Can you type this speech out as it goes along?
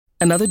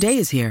Another day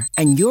is here,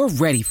 and you're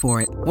ready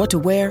for it. What to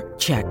wear?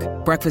 Check.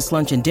 Breakfast,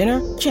 lunch, and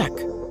dinner? Check.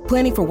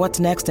 Planning for what's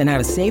next and how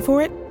to save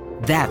for it?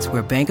 That's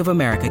where Bank of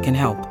America can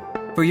help.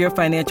 For your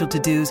financial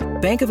to-dos,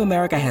 Bank of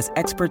America has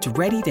experts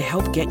ready to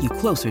help get you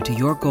closer to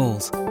your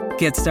goals.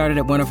 Get started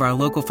at one of our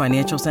local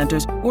financial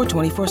centers or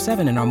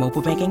 24/7 in our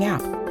mobile banking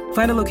app.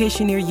 Find a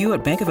location near you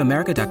at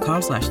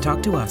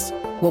bankofamerica.com/talktous.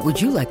 What would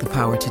you like the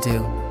power to do?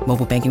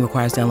 Mobile banking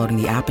requires downloading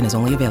the app and is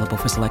only available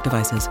for select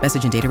devices.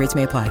 Message and data rates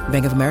may apply.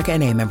 Bank of America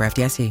N.A., member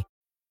FDIC.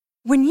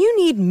 When you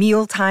need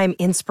mealtime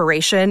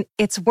inspiration,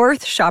 it's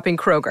worth shopping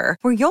Kroger,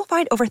 where you'll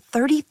find over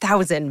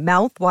 30,000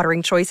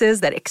 mouth-watering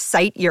choices that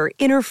excite your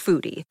inner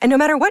foodie. And no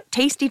matter what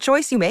tasty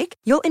choice you make,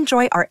 you'll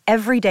enjoy our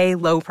everyday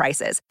low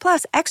prices,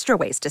 plus extra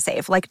ways to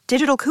save, like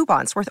digital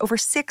coupons worth over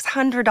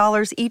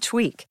 $600 each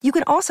week. You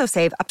can also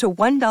save up to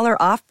 $1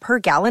 off per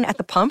gallon at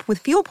the pump with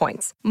fuel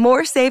points.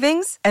 More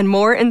savings and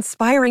more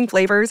inspiring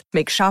flavors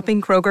make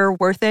shopping Kroger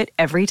worth it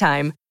every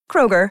time.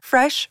 Kroger,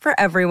 fresh for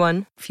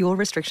everyone. Fuel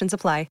restrictions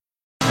apply.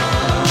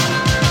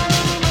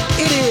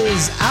 It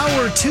is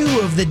hour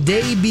 2 of the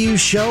debut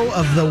show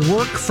of the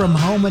work from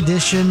home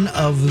edition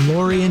of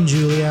Lori and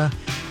Julia.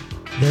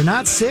 They're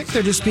not sick,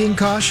 they're just being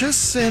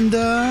cautious, and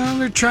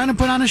they're trying to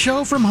put on a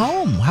show from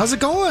home. How's it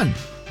going?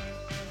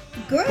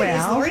 Good.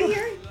 Is Lori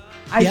here?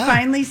 I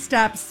finally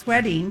stopped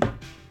sweating.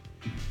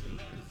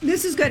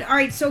 This is good. All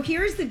right, so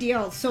here's the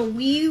deal. So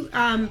we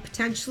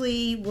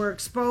potentially were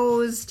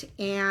exposed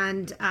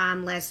and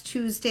last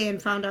Tuesday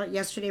and found out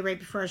yesterday right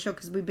before our show,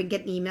 because we've been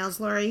getting emails,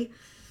 Lori,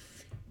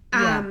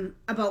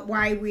 about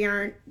why we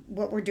aren't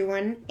what we're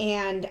doing.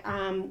 And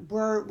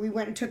we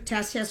went and took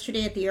tests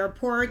yesterday at the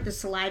airport, the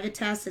saliva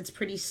test. It's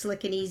pretty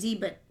slick and easy,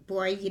 but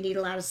boy, you need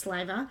a lot of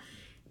saliva.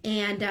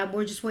 And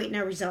we're just waiting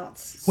our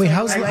results. Wait,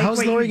 so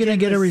how's Lori going to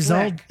get a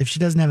result if she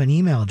doesn't have an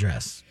email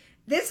address?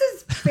 This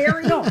is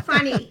very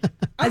funny.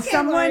 Okay,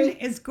 someone Lori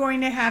is going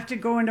to have to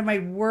go into my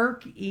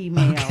work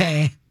email.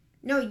 Okay.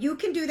 No, you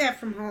can do that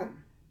from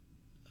home.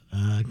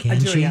 Can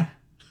she?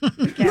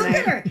 Look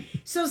at her.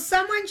 So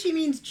she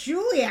means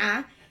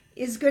Julia,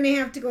 is going to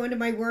have to go into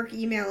my work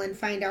email and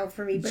find out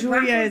for me. But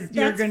Julia,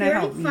 you're going to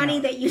help me. That's very funny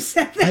that you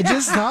said that. I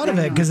just thought of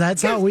it because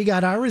that's how we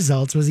got our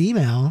results, was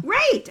email.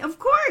 Right, of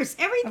course.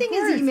 Everything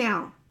is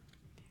email.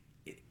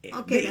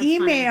 Okay, the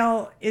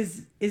email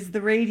is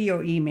the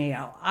radio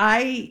email.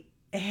 I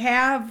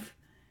have,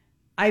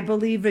 I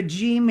believe, a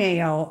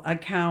Gmail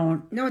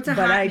account. No, it's a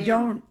but Hotmail. I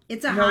don't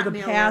know the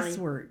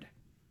password.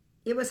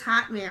 It was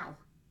Hotmail.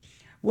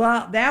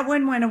 Well, that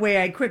one went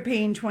away. I quit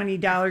paying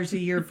 $20 a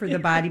year for the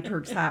Body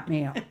Perks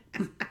Hotmail.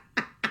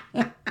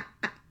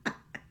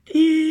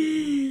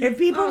 If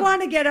people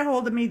want to get a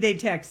hold of me, they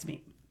text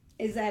me.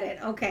 Is that it?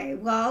 Okay.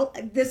 Well,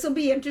 this will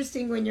be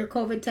interesting when your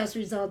COVID test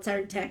results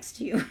aren't text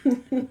you.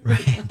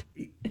 Right.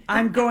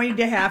 I'm going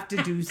to have to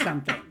do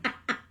something.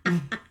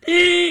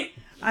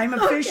 I'm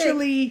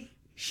officially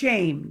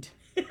shamed.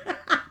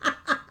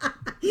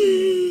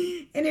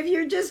 And if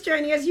you're just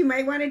joining us, you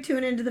might want to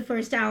tune into the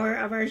first hour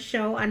of our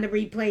show on the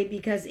replay,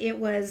 because it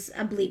was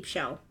a bleep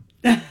show.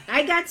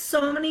 I got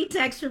so many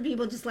texts from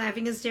people just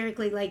laughing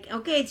hysterically, like,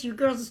 okay, it's you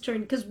girls'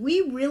 turn, because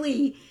we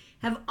really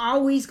have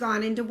always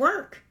gone into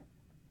work.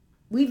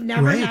 We've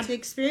never had to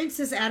experience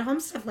this at-home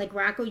stuff. Like,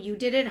 Rocco, you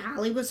did it.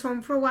 Holly was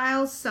home for a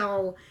while,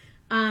 so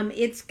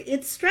it's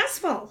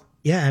stressful.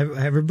 Yeah,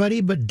 everybody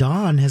but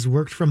Dawn has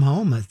worked from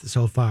home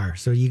so far.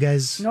 So you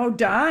guys... No,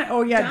 Dawn?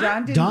 Oh, yeah,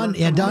 Dawn didn't work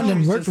from home. Dawn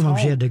didn't work from home.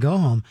 She had to go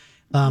home.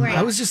 Right.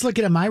 I was just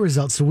looking at my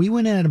results. So we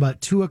went in at about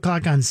 2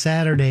 o'clock on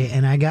Saturday,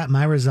 and I got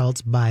my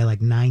results by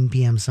like 9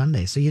 p.m.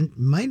 Sunday. So you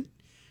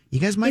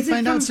guys might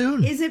find out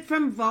soon. Is it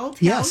from Vault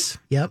Health? Yes.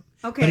 Yep.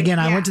 Okay. But again,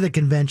 I went to the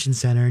convention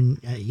center, and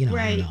I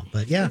don't know.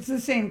 But yeah, it's the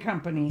same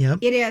company. Yep.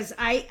 It is.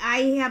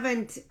 I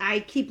haven't.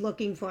 I keep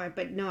looking for it,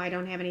 but no, I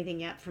don't have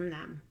anything yet from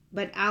them.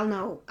 But I'll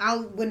know.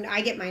 When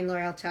I get mine,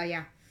 Laura, I'll tell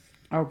you.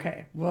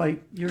 Okay. Well,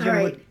 you're going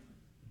right.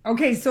 to...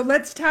 Okay, so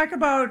let's talk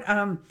about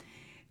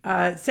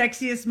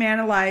Sexiest Man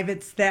Alive.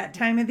 It's that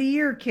time of the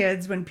year,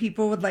 kids, when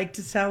people would like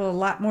to sell a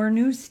lot more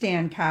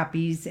newsstand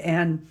copies.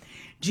 And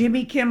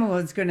Jimmy Kimmel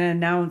is going to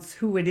announce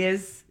who it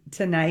is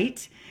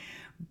tonight.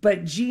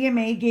 But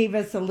GMA gave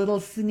us a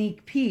little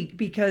sneak peek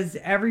because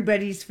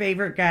everybody's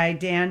favorite guy,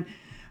 Dan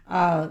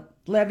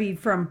Levy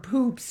from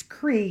Poops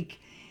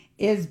Creek,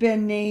 has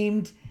been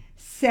named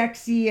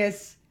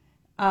sexiest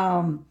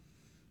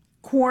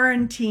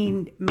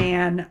quarantined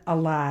man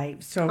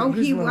alive. So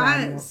he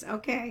was.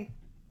 Okay.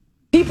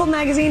 People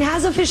magazine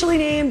has officially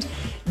named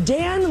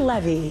Dan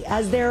Levy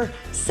as their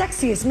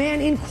sexiest man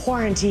in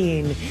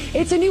quarantine.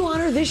 It's a new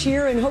honor this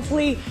year and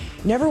hopefully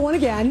never one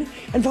again.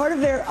 And part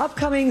of their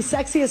upcoming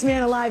Sexiest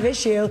Man Alive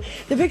issue,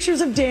 the pictures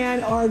of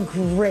Dan are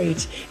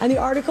great. And the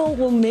article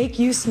will make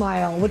you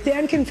smile, with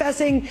Dan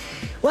confessing,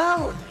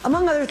 well,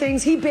 among other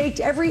things, he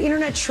baked every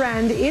internet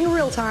trend in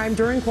real time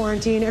during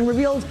quarantine and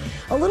revealed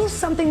a little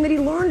something that he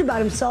learned about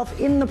himself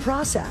in the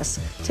process.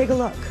 Take a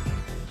look.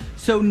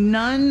 So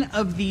none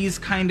of these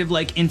kind of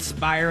like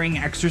inspiring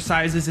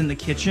exercises in the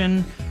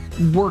kitchen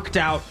worked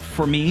out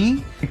for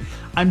me.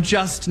 I'm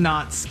just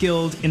not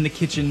skilled in the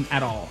kitchen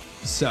at all.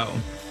 So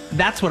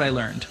that's what I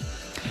learned.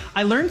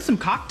 I learned some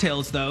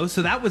cocktails, though,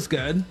 so that was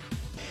good.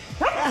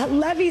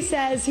 Levy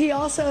says he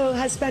also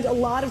has spent a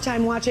lot of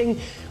time watching,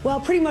 well,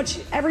 pretty much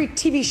every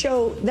TV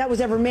show that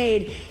was ever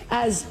made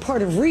as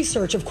part of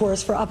research, of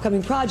course, for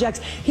upcoming projects.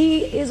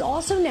 He is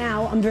also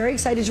now, I'm very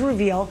excited to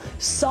reveal,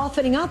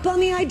 softening up on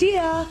the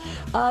idea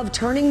of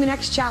turning the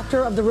next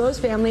chapter of the Rose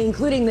family,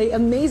 including the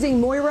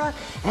amazing Moira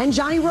and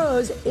Johnny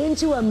Rose,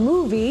 into a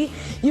movie.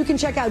 You can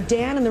check out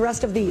Dan and the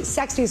rest of the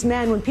Sexiest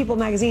Men when People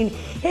magazine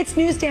hits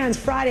newsstands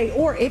Friday,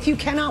 or if you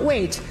cannot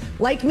wait,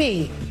 like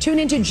me, tune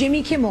into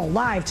Jimmy Kimmel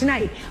live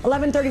tonight,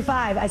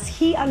 11:35, as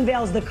he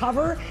unveils the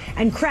cover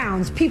and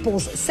crowns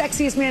People's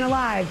Sexiest Man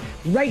Alive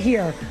right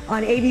here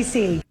on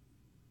ABC.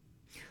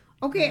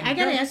 Okay, I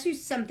gotta ask you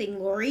something,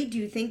 Lori. Do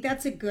you think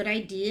that's a good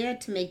idea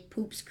to make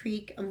Poops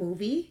Creek a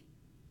movie?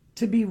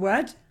 To be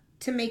what?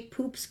 To make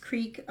Poops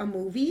Creek a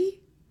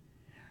movie?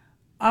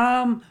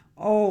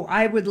 Oh,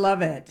 I would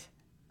love it.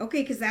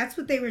 Okay, because that's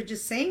what they were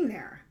just saying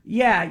there.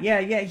 Yeah.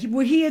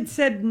 He had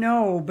said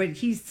no, but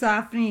he's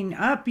softening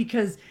up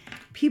because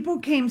people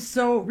came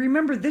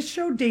remember, this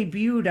show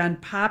debuted on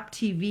Pop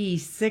TV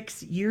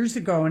 6 years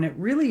ago, and it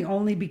really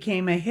only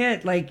became a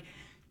hit like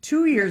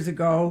 2 years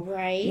ago,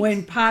 right,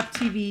 when Pop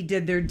TV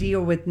did their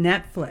deal with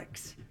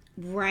Netflix.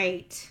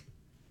 Right.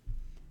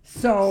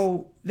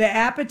 So the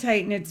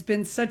appetite, and it's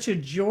been such a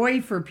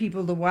joy for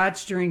people to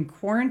watch during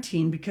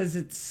quarantine because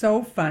it's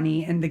so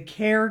funny, and the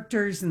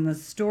characters and the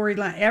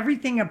storyline,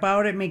 everything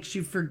about it makes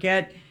you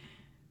forget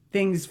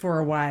things for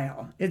a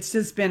while. It's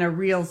just been a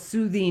real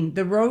soothing.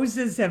 The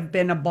Roses have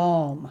been a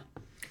balm.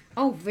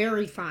 Oh,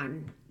 very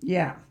fun.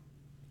 Yeah.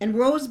 And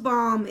Rose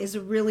Balm is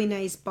a really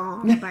nice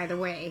balm, by the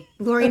way.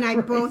 Lori and I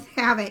both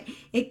have it.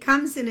 It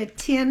comes in a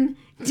tin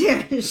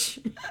dish,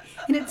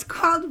 and it's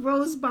called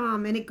Rose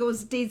Balm, and it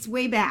dates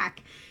way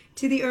back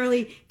to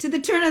the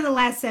turn of the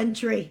last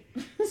century.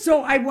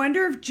 So I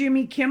wonder if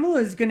Jimmy Kimmel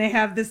is going to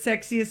have the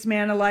Sexiest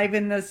Man Alive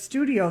in the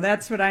studio.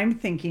 That's what I'm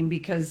thinking,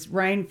 because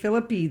Ryan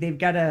Phillippe, they've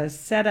got a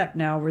setup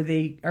now where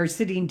they are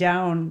sitting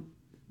down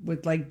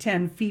with like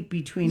 10 feet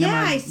between them.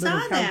 Yeah, on I little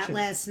saw that couches.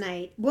 last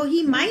night. Well,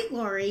 he might,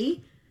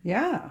 Lori.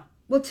 Yeah.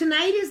 Well,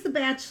 tonight is The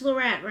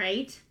Bachelorette,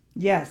 right?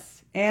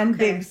 Yes, and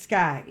Okay. Big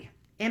Sky.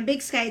 And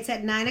Big Sky. It's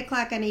at 9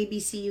 o'clock on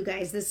ABC, you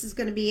guys. This is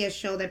going to be a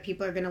show that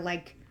people are going to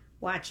like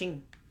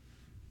watching.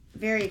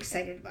 Very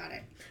excited about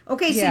it.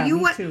 Okay, so Yeah, you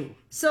me want. too.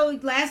 So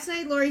last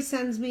night, Lori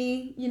sends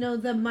me,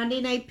 the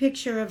Monday night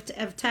picture of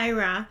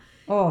Tyra.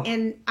 Oh.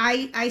 And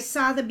I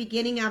saw the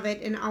beginning of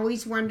it and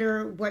always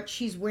wonder what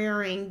she's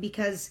wearing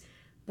because,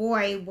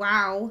 boy,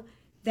 wow.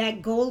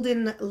 That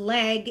golden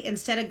leg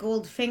instead of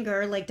gold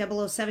finger, like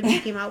 007,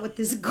 she came out with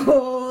this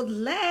gold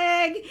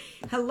leg.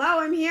 Hello,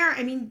 I'm here.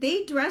 I mean,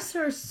 they dress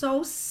her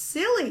so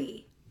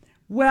silly.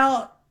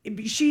 Well,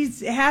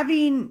 she's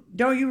having,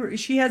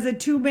 she has a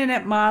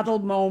 2-minute model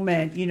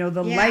moment.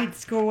 The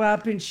lights go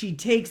up and she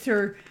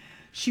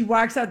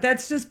walks out.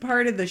 That's just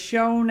part of the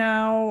show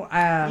now.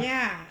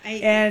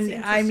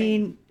 I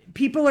mean,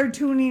 people are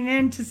tuning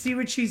in to see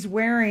what she's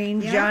wearing.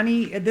 Yeah.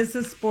 Johnny, this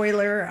is a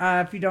spoiler.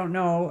 If you don't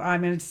know,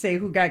 I'm going to say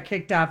who got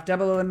kicked off.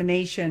 Double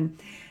elimination.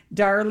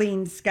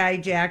 Darlene Sky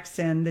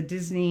Jackson, the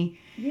Disney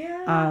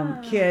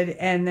kid,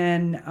 and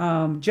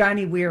then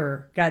Johnny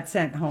Weir got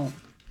sent home.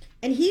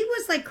 And he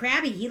was like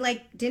crabby. He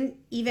did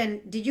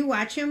you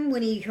watch him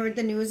when he heard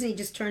the news and he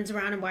just turns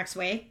around and walks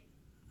away?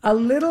 A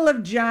little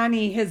of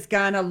Johnny has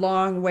gone a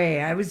long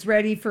way. I was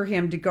ready for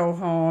him to go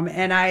home,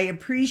 and I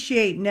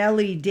appreciate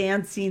Nelly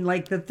dancing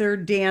like the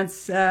third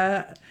dance,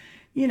 without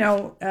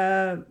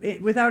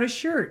a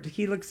shirt.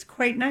 He looks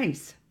quite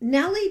nice.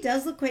 Nelly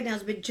does look quite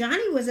nice, but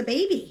Johnny was a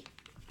baby.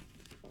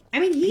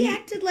 I mean, he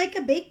acted like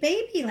a big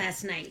baby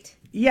last night.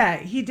 Yeah,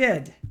 he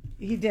did.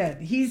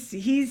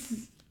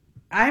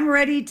 I'm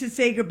ready to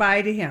say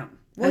goodbye to him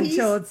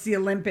until it's the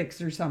Olympics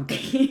or something.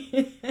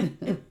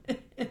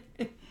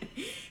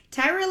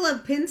 Tyra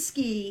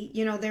Lipinski,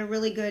 they're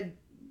really good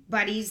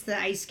buddies, the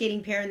ice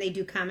skating pair, and they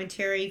do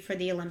commentary for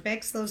the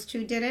Olympics. Those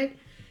two did it.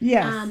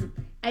 Yes.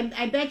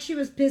 I bet she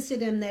was pissed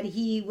at him that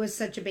he was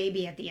such a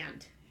baby at the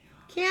end.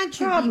 Can't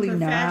you Probably be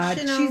not.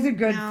 professional? She's a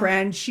good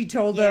friend. She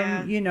told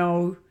him,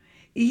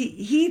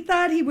 he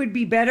thought he would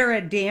be better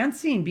at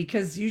dancing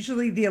because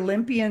usually the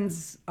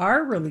Olympians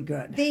are really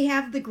good. They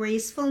have the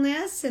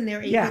gracefulness and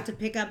they're able to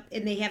pick up,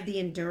 and they have the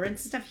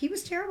endurance and stuff. He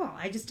was terrible.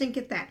 I just didn't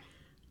get that.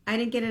 I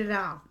didn't get it at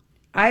all.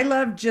 I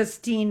love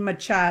Justine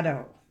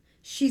Machado.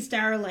 She's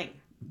darling.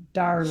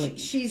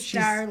 She's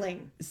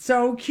darling.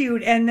 So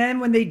cute. And then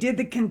when they did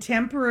the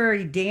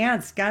contemporary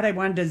dance, God, I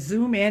wanted to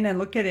zoom in and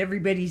look at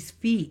everybody's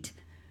feet.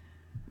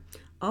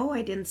 Oh,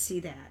 I didn't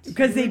see that.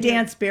 Because they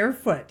dance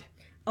barefoot.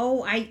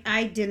 Oh,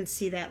 I didn't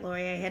see that,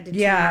 Lori. I had to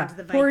tune into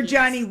the Vikings. Poor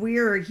Johnny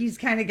Weir. He's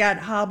kind of got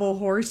hobble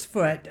horse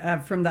foot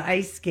from the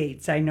ice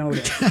skates, I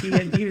noticed.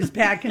 He was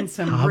packing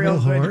some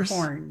real good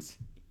horns.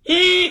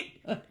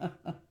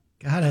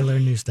 God, I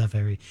learn new stuff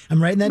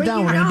I'm writing that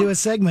down. We're going to do a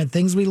segment,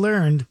 things we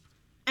learned.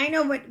 I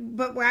know,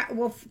 but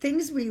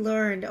things we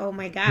learned. Oh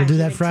my gosh. We'll do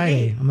that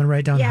Friday. Today. I'm going to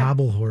write down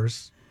hobble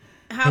horse.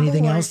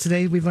 Anything else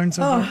today we've learned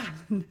so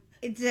far?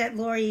 It's that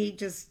Lori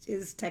just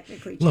is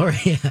technically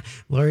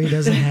Lori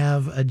doesn't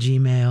have a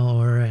Gmail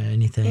or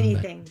anything.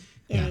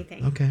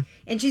 anything. Okay.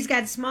 And she's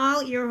got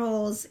small ear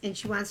holes, and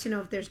she wants to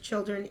know if there's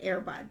children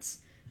earbuds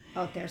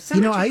out there.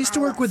 I used to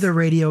work with a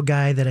radio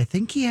guy that I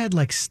think he had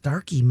like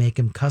Starkey make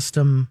him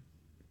custom,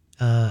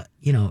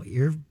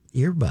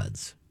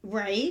 earbuds.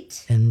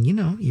 Right. And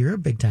you're a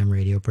big time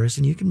radio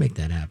person. You can make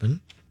that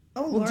happen.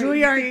 Oh, Well, Lori,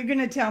 Julia, are you going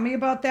to tell me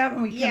about that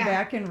when we come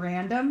back in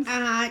randoms?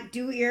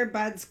 Do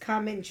earbuds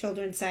come in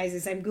children's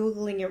sizes? I'm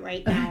Googling it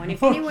right now. And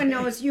if anyone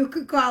knows, you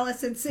could call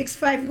us at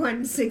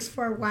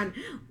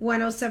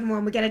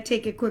 651-641-1071. We got to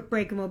take a quick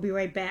break and we'll be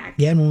right back.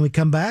 Yeah, and when we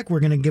come back,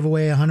 we're going to give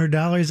away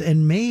 $100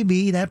 and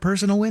maybe that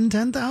person will win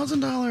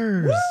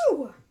 $10,000.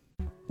 Woo!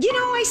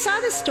 I saw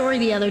this story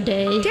the other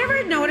day. Did you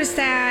ever notice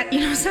that?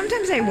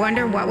 Sometimes I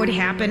wonder what would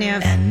happen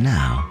if... And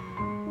now,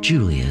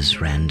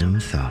 Julia's random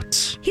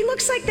thoughts. He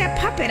looks like that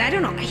puppet. I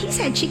don't know. He's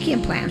had cheeky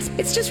implants.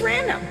 It's just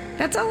random.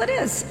 That's all it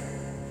is.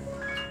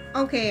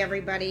 Okay,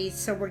 everybody.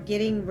 So we're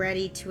getting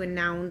ready to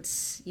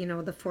announce,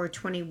 the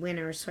 420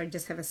 winner. So I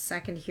just have a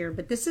second here.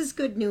 But this is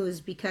good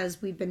news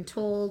because we've been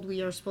told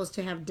we are supposed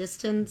to have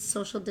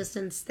social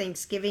distance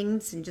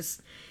Thanksgivings. And this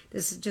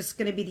is just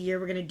going to be the year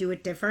we're going to do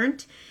it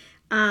different.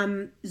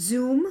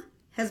 Zoom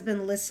has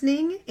been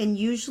listening. And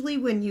usually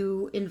when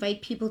you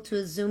invite people to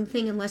a Zoom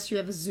thing, unless you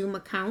have a Zoom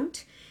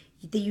account,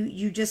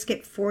 you just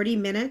get 40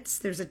 minutes.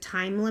 There's a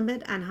time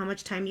limit on how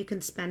much time you can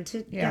spend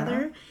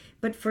together. Yeah.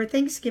 But for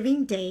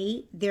Thanksgiving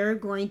Day, they're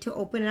going to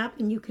open it up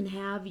and you can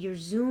have your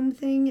Zoom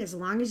thing as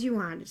long as you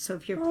want. So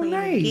if you're playing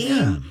a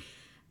game,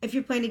 if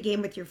you're playing a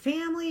game with your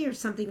family or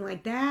something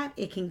like that,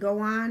 it can go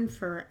on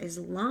for as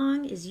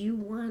long as you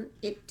want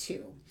it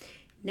to.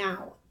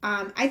 Now,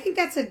 I think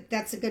that's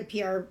a good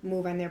PR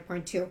move on their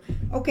point too.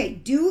 Okay,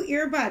 do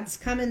earbuds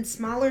come in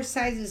smaller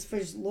sizes for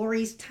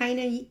Lori's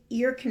tiny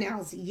ear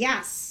canals?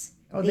 Yes.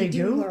 Oh, they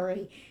do,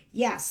 Lori.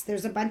 Yes,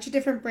 there's a bunch of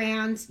different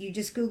brands. You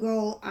just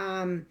Google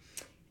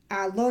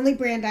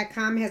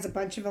lonelybrand.com has a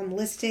bunch of them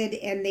listed,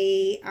 and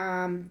they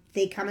come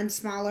in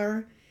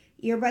smaller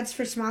earbuds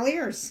for small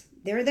ears.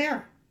 They're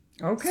there.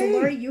 Okay. So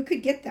Lori, you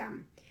could get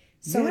them.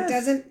 So It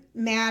doesn't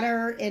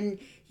matter. And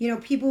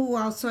people who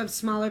also have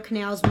smaller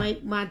canals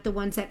might want the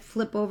ones that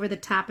flip over the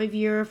top of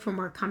your ear for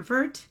more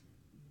comfort.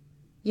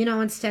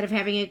 Instead of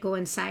having it go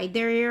inside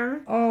their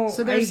ear. Oh,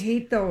 so I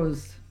hate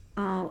those.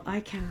 Oh, I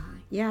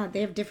can. Yeah,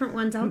 they have different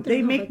ones out there.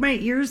 They make my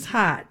ears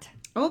hot.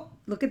 Oh,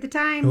 look at the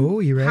time. Oh,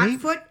 you ready?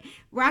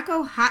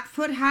 Rocco, hot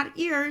foot, hot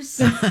ears.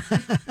 All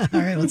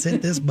right, let's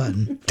hit this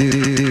button.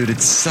 Dude, it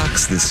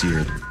sucks this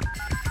year.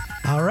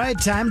 All right,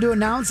 time to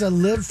announce a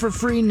Live for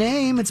Free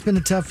name. It's been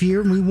a tough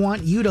year, and we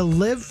want you to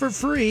live for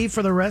free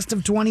for the rest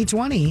of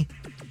 2020.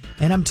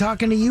 And I'm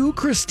talking to you,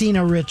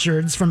 Christina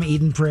Richards from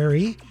Eden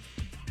Prairie.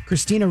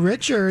 Christina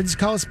Richards,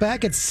 call us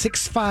back at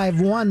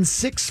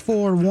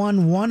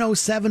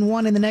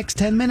 651-641-1071 in the next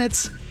 10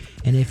 minutes.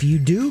 And if you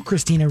do,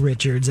 Christina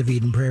Richards of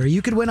Eden Prairie,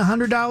 you could win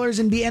 $100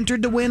 and be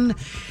entered to win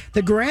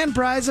the grand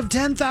prize of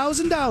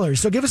 $10,000.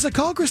 So give us a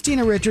call,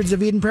 Christina Richards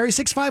of Eden Prairie,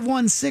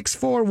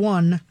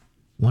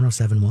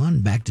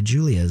 651-641-1071. Back to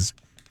Julia's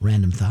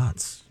random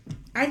thoughts.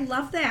 I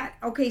love that.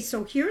 Okay,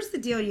 so here's the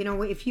deal.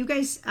 If you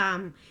guys,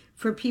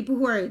 for people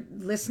who are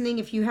listening,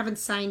 if you haven't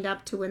signed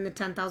up to win the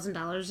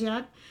 $10,000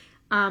 yet,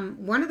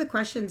 one of the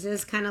questions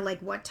is kind of like,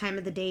 what time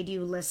of the day do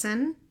you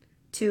listen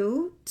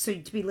to? So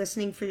to be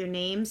listening for your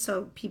name,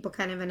 so people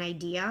kind of an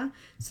idea.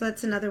 So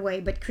that's another way.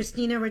 But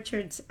Christina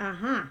Richards,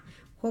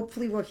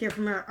 hopefully we'll hear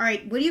from her. All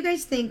right, what do you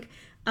guys think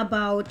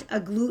about a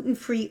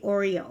gluten-free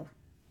Oreo?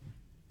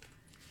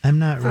 I'm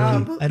not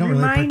really, I don't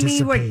really participate. Remind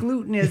me what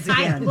gluten is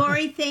again.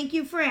 Lori, thank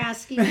you for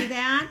asking me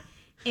that.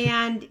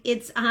 And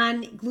it's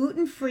on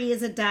gluten-free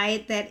is a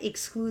diet that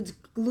excludes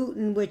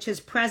gluten, which is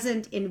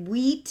present in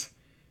wheat,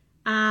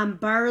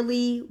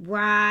 barley,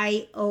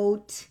 rye,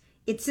 oat.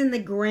 It's in the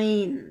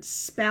grains,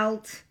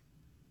 spelt.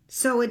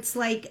 So it's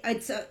like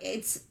it's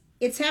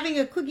having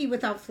a cookie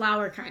without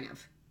flour, kind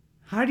of.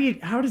 How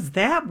does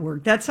that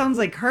work? That sounds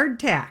like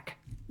hardtack.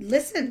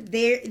 Listen,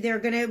 they're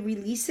gonna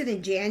release it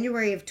in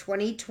January of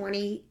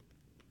 2020.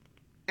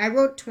 I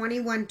wrote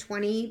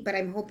 2120, but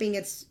I'm hoping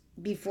it's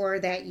before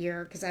that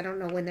year because I don't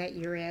know when that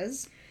year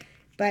is.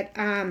 But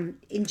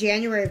in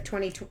January of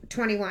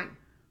 2021.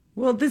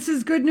 Well, this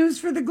is good news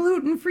for the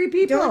gluten-free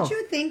people. Don't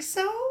you think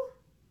so?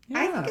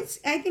 Yeah.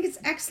 I think it's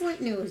excellent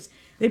news.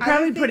 They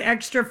probably put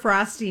extra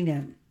frosting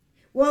in.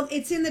 Well,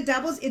 it's in the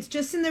doubles. It's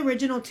just in the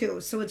original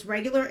too, so it's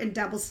regular and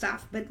double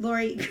stuff. But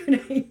Lori,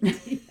 good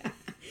idea.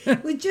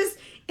 With just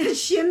a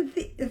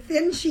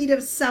thin sheet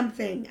of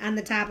something on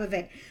the top of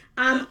it.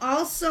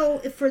 Also,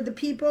 for the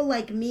people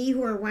like me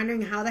who are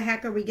wondering how the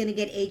heck are we going to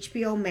get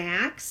HBO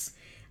Max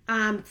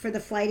for The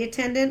Flight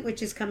Attendant,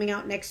 which is coming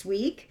out next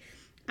week,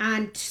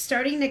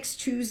 starting next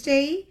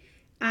Tuesday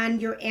on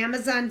your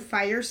Amazon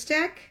Fire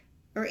Stick.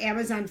 Or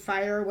Amazon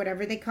Fire, or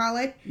whatever they call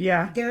it.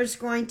 Yeah. There's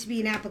going to be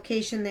an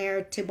application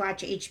there to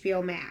watch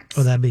HBO Max.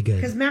 Oh, that'd be good.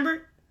 Because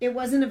remember, it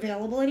wasn't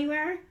available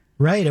anywhere.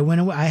 Right. It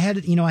went away. I had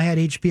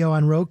HBO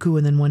on Roku,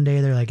 and then one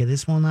day they're like,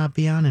 "This will not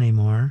be on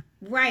anymore."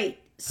 Right.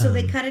 So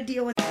they cut a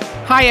deal with.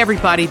 Hi,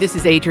 everybody. This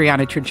is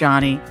Adriana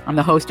Trajani. I'm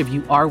the host of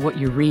You Are What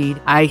You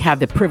Read. I have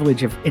the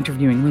privilege of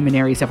interviewing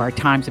luminaries of our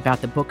times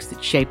about the books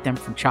that shaped them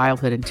from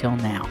childhood until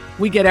now.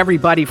 We get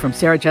everybody from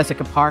Sarah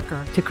Jessica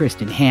Parker to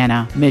Kristen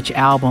Hanna, Mitch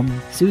Albom,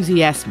 Susie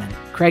Essman,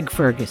 Craig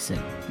Ferguson,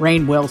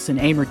 Rainn Wilson,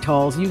 Amor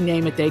Tolls, you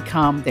name it, they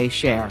come, they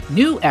share.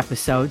 New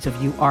episodes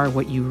of You Are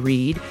What You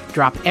Read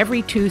drop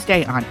every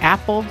Tuesday on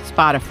Apple,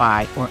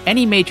 Spotify, or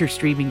any major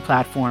streaming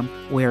platform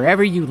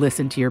wherever you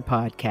listen to your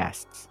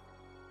podcasts.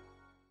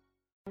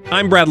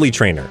 I'm Bradley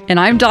Trainer. And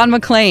I'm Don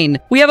McClain.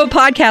 We have a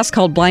podcast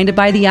called Blinded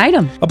by the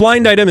Item. A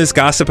blind item is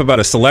gossip about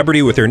a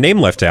celebrity with their name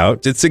left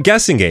out. It's a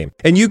guessing game,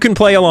 and you can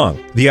play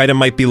along. The item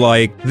might be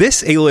like,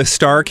 this A-list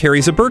star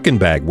carries a Birkin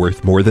bag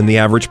worth more than the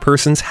average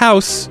person's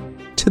house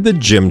to the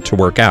gym to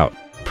work out.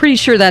 Pretty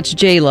sure that's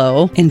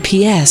J-Lo. And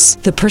P.S.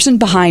 the person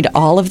behind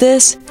all of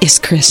this is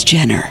Kris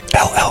Jenner,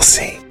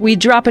 LLC. We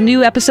drop a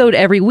new episode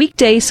every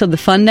weekday so the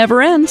fun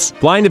never ends.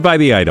 Blinded by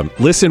the Item.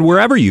 Listen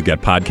wherever you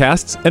get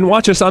podcasts and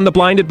watch us on the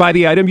Blinded by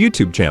the Item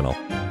YouTube channel.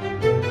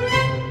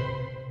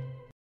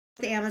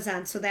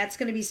 Amazon, so that's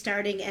going to be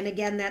starting, and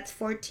again, that's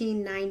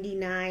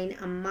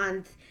 $14.99 a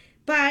month.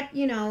 But,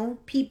 you know,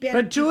 peep in.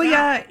 But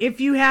Julia,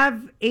 if you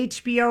have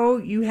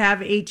HBO, you have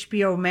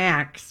HBO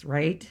Max,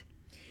 right?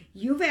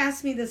 You've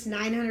asked me this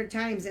 900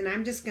 times, and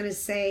I'm just going to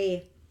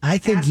say, I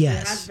think ask your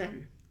yes.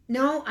 husband.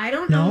 No, I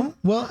don't know. No?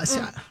 Well,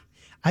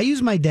 I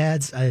use my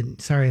dad's,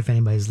 sorry if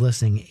anybody's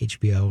listening,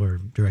 HBO or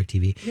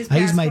DirecTV. I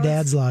use my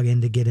dad's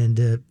login to get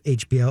into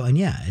HBO, and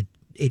yeah,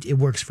 it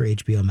works for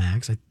HBO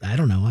Max. I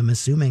don't know. I'm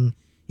assuming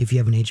if you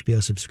have an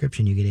HBO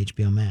subscription, you get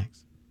HBO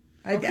Max.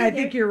 I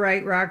think you're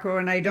right, Rocco,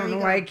 and I don't know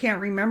why I can't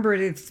remember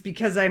it. It's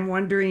because I'm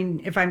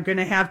wondering if I'm going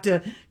to have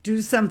to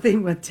do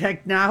something with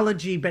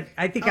technology, but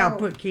I think I'll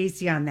put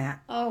Casey on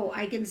that. Oh,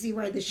 I can see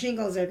why the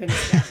shingles are going to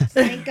start.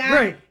 Thank God.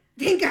 Right.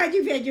 Thank God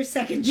you've had your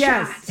second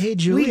Yes. shot. Hey,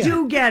 Julia. We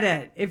do get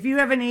it. If you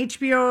have an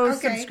HBO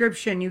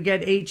subscription, you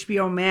get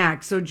HBO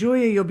Max. So,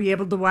 Julia, you'll be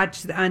able to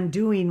watch The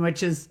Undoing,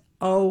 which is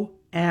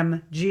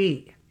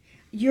OMG.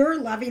 You're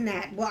loving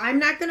that. Well, I'm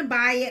not going to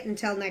buy it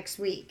until next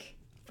week.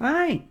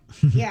 Fine.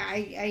 Yeah,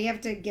 I have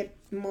to get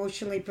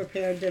emotionally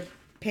prepared to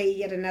pay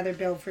yet another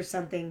bill for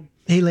something.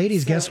 Hey,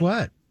 ladies, guess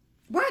what?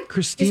 What?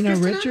 Christina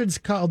Richards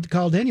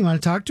called in. You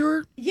want to talk to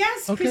her?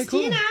 Yes, okay,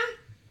 Christina. Cool.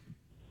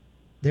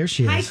 There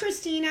she is. Hi,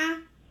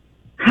 Christina.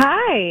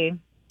 Hi.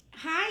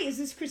 Hi, is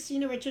this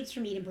Christina Richards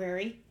from Eden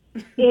Prairie?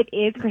 It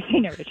is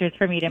Christina Richards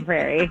from Eden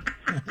Prairie.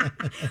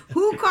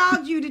 Who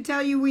called you to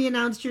tell you we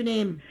announced your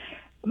name?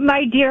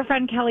 My dear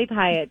friend Kelly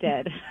Pyatt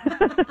did.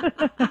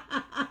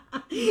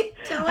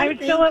 I'm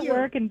still at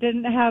work and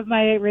didn't have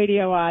my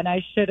radio on.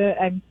 I should have.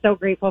 I'm so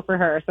grateful for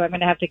her, so I'm going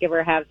to have to give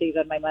her halvesies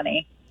on my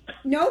money.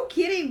 No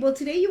kidding. Well,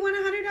 today you won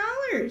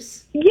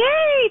 $100.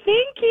 Yay!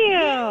 Thank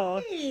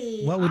you.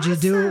 Yay, what would you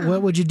do?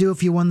 What would you do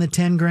if you won the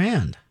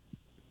 $10,000?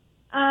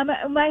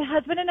 My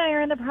husband and I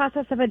are in the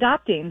process of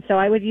adopting, so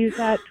I would use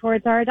that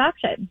towards our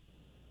adoption.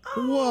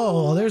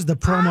 Whoa, there's the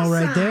promo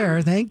right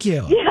there. Thank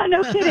you. Yeah,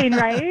 no kidding,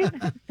 right?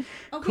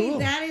 Okay, Cool.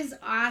 that is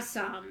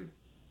awesome.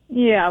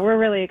 Yeah, we're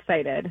really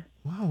excited.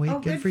 Wow,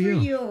 wait, good for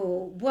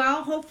you.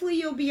 Well, hopefully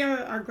you'll be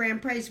our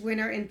grand prize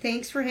winner, and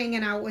thanks for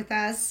hanging out with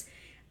us.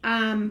 We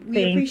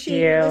appreciate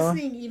you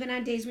listening, even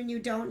on days when you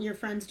don't. Your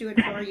friends do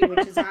it for you,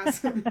 which is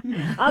awesome.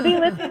 I'll be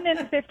listening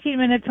in 15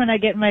 minutes when I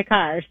get in my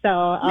car, so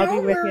I'll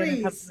be with you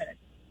in a couple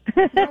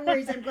minutes. No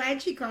worries. I'm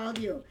glad she called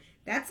you.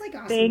 That's like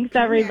awesome. Thanks,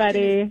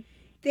 everybody.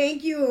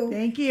 Thank you.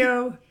 Thank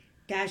you.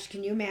 Gosh,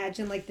 can you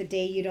imagine like the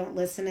day you don't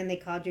listen and they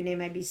called your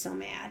name? I'd be so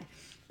mad.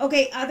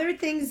 Okay, other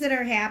things that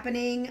are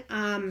happening.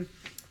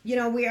 You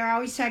know, we are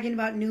always talking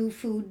about new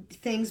food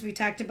things. We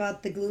talked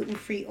about the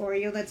gluten-free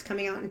Oreo that's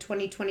coming out in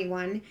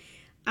 2021.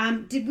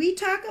 Did we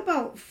talk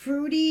about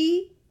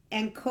Fruity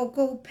and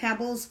Cocoa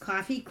Pebbles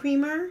coffee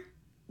creamer?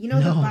 You know,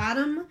 the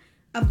bottom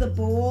of the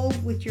bowl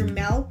with your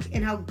milk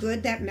and how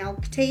good that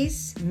milk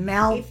tastes?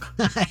 Milk.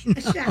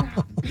 Shut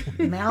up.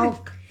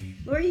 Milk.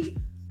 Lori,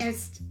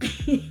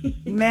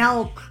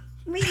 milk.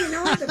 Wait, you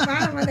know at the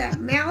bottom of that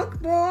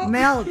milk bowl?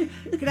 Milk.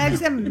 Could I have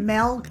some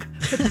milk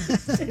with the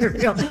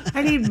cereal?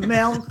 I need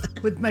milk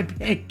with my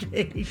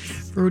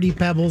pancakes. Fruity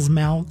Pebbles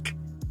milk.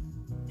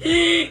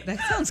 That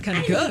sounds kind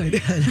of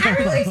good. I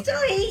really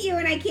still hate you,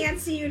 and I can't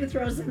see you to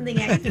throw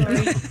something at you,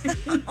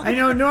 Lori. I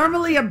know,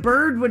 normally a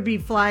bird would be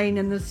flying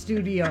in the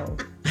studio.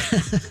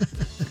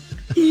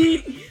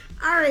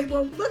 All right,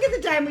 well, look at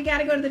the time. We got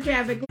to go to the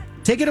traffic.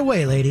 Take it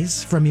away,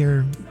 ladies, from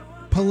your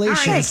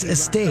palatial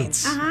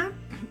estates.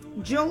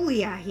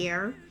 Julia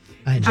here.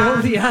 I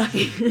know. Julia.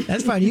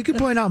 That's fine. You can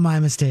point out my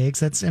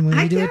mistakes. And when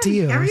we do it to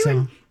you.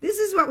 Everyone, this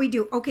is what we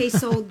do. Okay,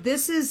 so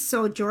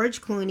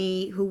George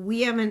Clooney, who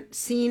we haven't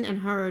seen and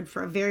heard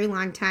for a very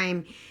long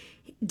time,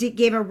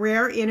 gave a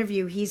rare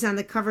interview. He's on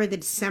the cover of the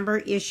December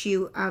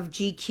issue of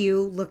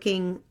GQ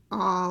looking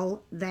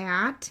all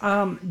that.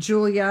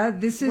 Julia,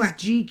 this is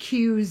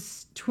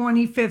GQ's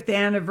 25th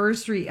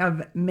anniversary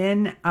of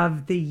Men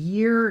of the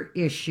Year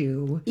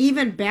issue.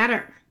 Even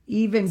better.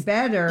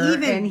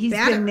 And he's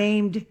been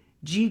named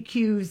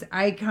GQ's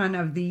Icon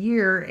of the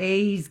Year.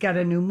 He's got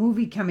a new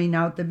movie coming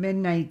out, The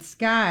Midnight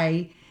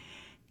Sky.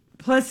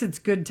 Plus, it's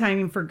good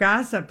timing for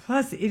gossip.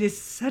 Plus, it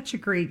is such a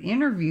great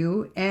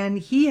interview, and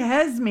he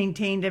has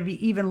maintained an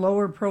even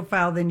lower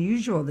profile than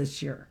usual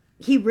this year.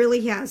 He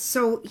really has.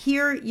 So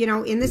here,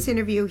 in this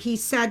interview, he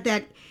said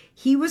that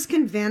he was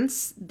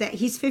convinced that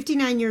he's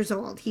 59 years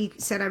old. He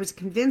said, I was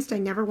convinced I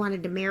never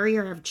wanted to marry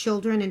or have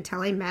children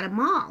until I met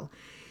Amal.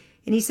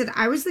 And he said,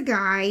 I was the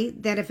guy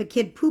that if a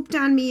kid pooped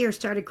on me or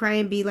started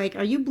crying, be like,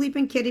 are you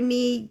bleeping kidding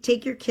me?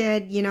 Take your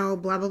kid,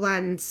 blah, blah,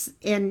 blah,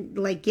 and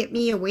like, get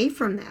me away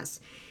from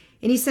this.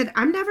 And he said,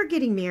 I'm never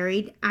getting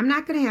married. I'm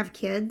not going to have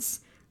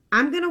kids.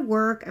 I'm going to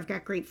work. I've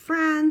got great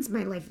friends.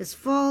 My life is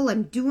full.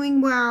 I'm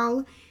doing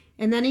well.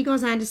 And then he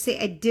goes on to say,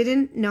 I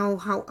didn't know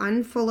how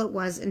unfull it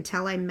was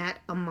until I met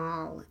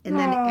Amal. And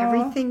then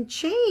everything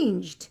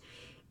changed.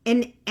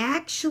 And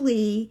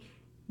actually,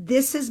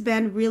 this has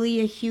been really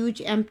a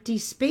huge empty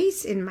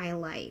space in my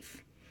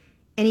life.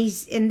 And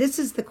this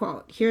is the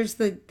quote. Here's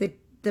the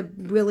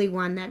really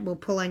one that will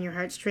pull on your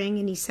heartstring.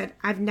 And he said,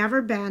 I've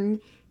never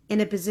been in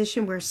a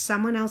position where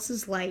someone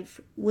else's life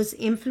was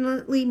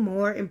infinitely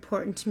more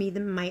important to me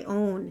than my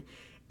own.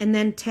 And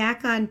then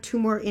tack on 2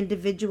 more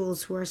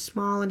individuals who are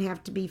small and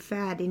have to be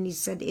fed. And he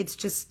said, it's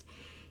just,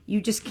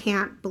 you just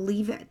can't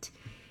believe it.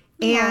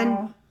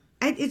 And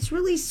it's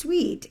really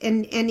sweet.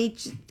 And he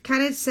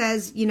kind of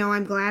says,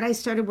 I'm glad I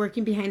started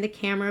working behind the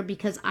camera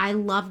because I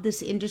love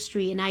this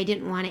industry and I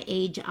didn't want to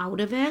age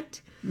out of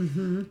it.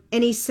 Mm-hmm.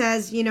 And he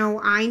says,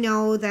 I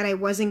know that I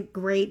wasn't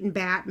great in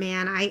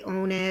Batman. I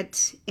own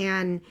it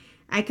and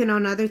I can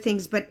own other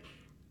things. But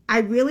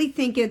I really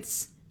think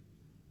it's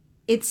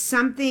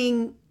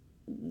something,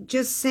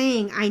 just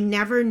saying, I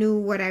never knew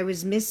what I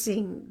was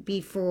missing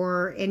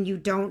before, and you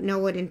don't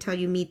know it until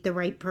you meet the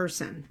right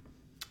person.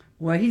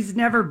 Well, he's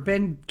never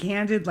been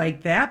candid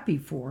like that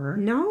before.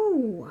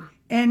 No.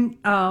 And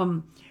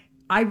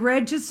I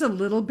read just a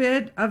little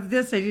bit of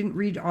this. I didn't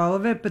read all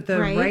of it, but the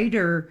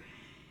writer,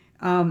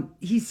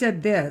 he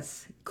said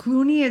this: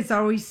 Clooney has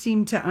always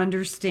seemed to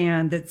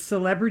understand that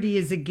celebrity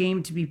is a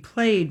game to be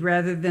played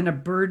rather than a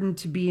burden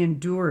to be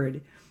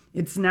endured.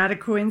 It's not a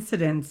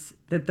coincidence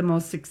that the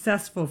most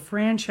successful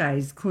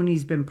franchise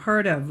Clooney's been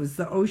part of was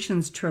the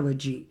Ocean's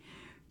trilogy.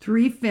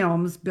 3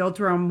 films built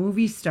around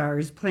movie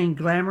stars playing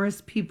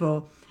glamorous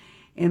people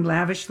in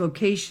lavish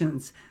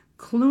locations.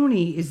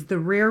 Clooney is the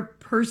rare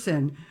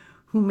person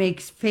who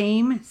makes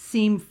fame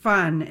seem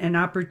fun and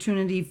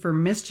opportunity for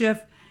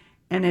mischief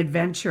and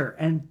adventure.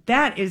 And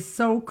that is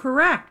so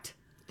correct.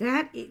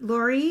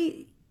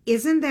 Lori,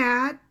 isn't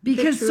that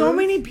because so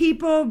many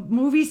people,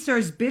 movie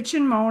stars, bitch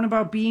and moan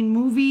about being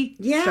movie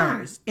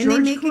stars. And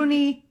George they make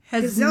Clooney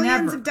has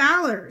gazillions of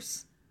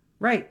dollars.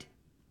 Right.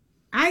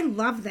 I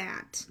love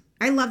that.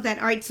 All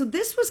right, so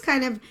this was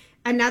kind of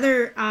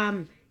another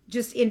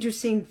just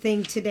interesting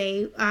thing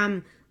today.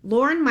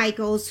 Lorne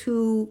Michaels,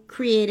 who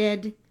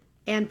created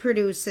and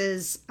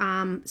produces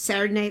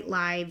Saturday Night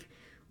Live,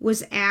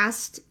 was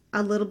asked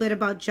a little bit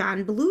about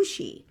John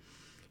Belushi.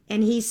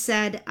 And he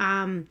said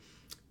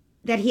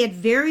that he had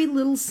very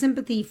little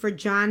sympathy for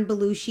John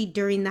Belushi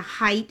during the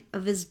height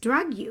of his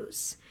drug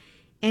use.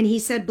 And he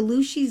said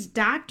Belushi's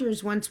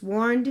doctors once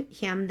warned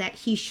him that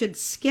he should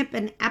skip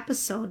an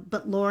episode,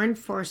 but Lorne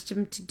forced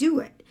him to do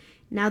it.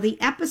 Now, the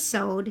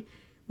episode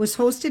was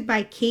hosted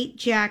by Kate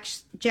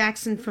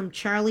Jackson from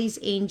Charlie's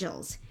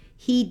Angels.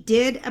 He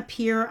did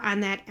appear on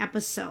that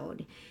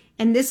episode.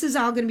 And this is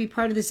all going to be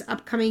part of this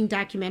upcoming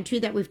documentary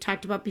that we've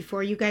talked about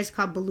before, you guys,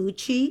 called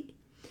Belushi.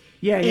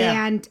 Yeah.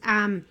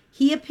 And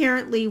he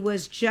apparently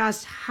was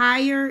just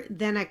higher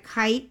than a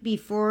kite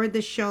before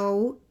the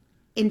show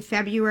in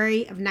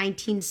February of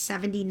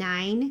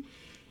 1979.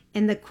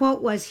 And the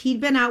quote was,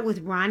 he'd been out with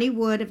Ronnie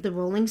Wood of the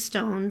Rolling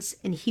Stones,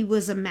 and he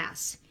was a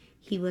mess.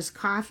 He was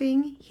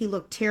coughing. He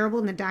looked terrible.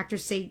 And the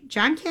doctors say,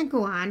 John can't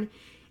go on.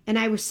 And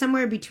I was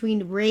somewhere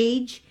between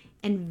rage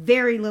and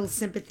very little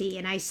sympathy.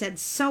 And I said,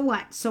 so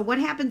what? So what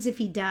happens if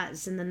he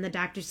does? And then the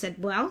doctor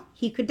said, well,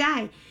 he could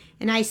die.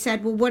 And I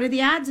said, well, what are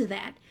the odds of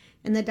that?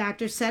 And the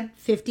doctor said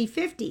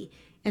 50-50.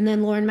 And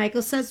then Lorne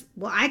Michaels says,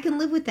 well, I can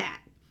live with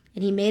that.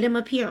 And he made him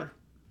appear.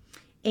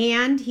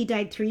 And he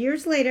died 3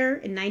 years later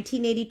in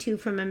 1982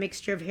 from a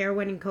mixture of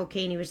heroin and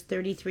cocaine. He was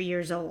 33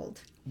 years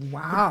old.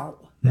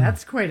 Wow.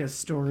 That's quite a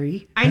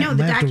story. I know.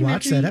 The I have to documentary.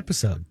 watch that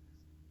episode.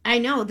 I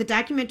know. The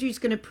documentary is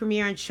going to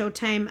premiere on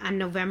Showtime on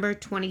November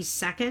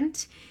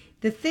 22nd.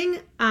 The thing,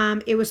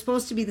 it was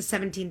supposed to be the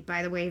 17th,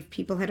 by the way. If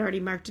people had already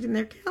marked it in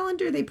their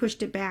calendar, they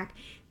pushed it back.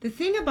 The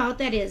thing about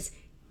that is,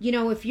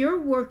 if you're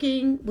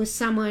working with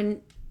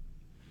someone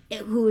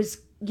who's,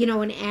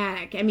 an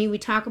addict. I mean, we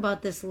talk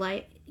about this, a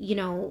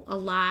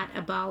lot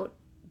about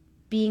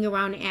being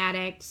around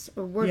addicts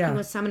or working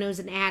with someone who's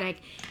an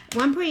addict. At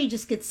one point, you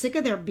just get sick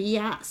of their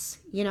BS,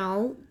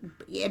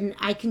 and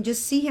I can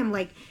just see him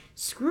like,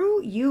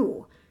 screw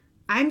you.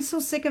 I'm so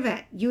sick of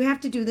it. You have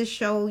to do this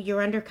show.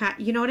 You're under,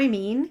 you know what I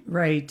mean?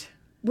 Right.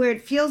 Where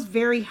it feels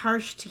very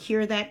harsh to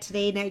hear that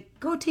today. And I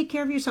go take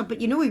care of yourself,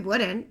 but he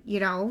wouldn't,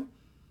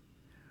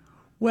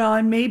 Well,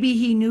 and maybe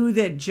he knew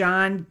that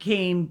John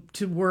came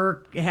to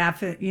work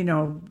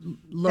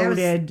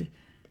loaded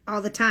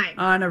all the time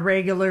on a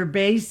regular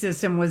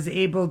basis and was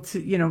able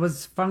to,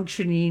 was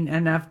functioning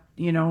enough,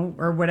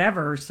 or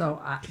whatever.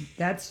 So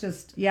that's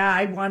just,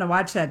 I want to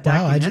watch that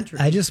documentary.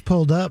 Wow, I just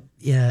pulled up.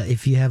 Yeah,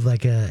 if you have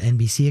like a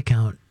NBC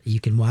account, you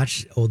can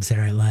watch old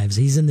Saturday Night Lives.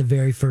 He's in the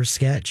very first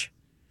sketch.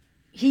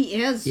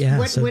 He is. Yeah,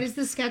 what is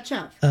the sketch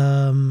of?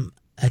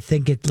 I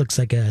think it looks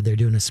like they're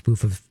doing a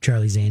spoof of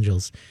Charlie's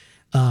Angels.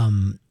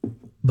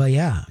 But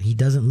yeah, he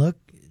doesn't look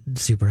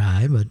super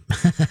high, but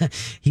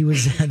he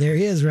was there.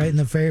 He is right in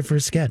the very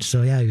first sketch.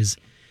 So yeah, he was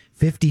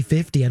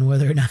 50-50 on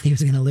whether or not he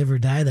was going to live or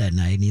die that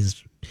night. And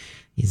he's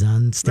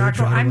on stage.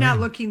 Rocco, right I'm away. not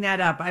looking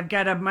that up. I've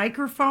got a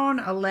microphone,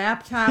 a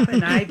laptop,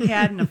 an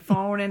iPad, and a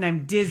phone, and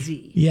I'm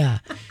dizzy. Yeah.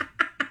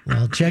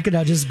 Well, check it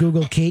out. Just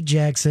Google Kate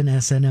Jackson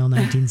SNL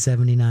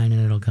 1979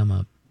 and it'll come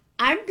up.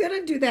 I'm going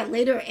to do that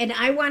later. And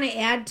I want to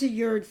add to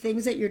your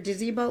things that you're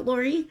dizzy about,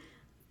 Lori.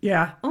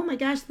 Yeah. Oh my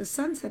gosh, the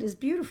sunset is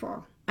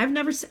beautiful. I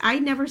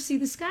never see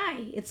the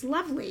sky. It's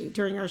lovely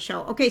during our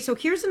show. Okay, so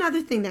here's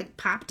another thing that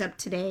popped up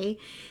today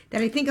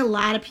that I think a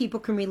lot of people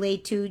can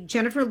relate to.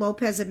 Jennifer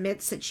Lopez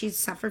admits that she's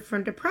suffered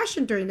from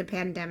depression during the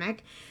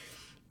pandemic.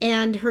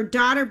 And her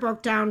daughter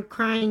broke down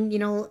crying,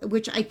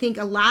 which I think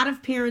a lot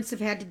of parents have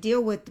had to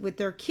deal with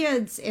their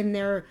kids and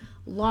their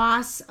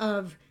loss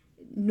of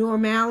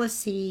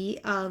normalcy,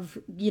 of,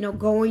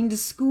 going to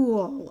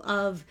school,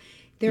 of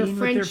their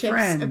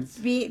friendships,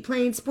 of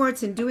playing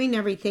sports and doing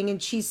everything.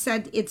 And she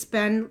said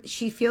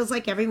she feels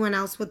like everyone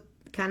else with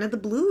kind of the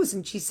blues.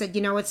 And she said,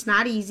 it's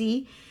not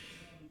easy.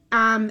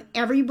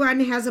 Everyone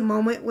has a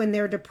moment when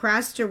they're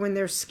depressed or when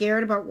they're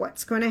scared about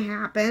what's going to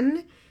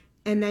happen.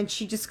 And then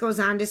she just goes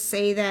on to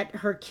say that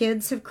her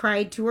kids have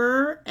cried to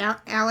her.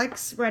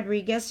 Alex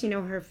Rodriguez,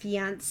 her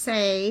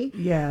fiance.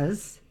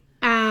 Yes.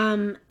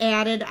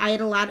 Added, I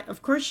had a lot.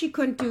 Of course, she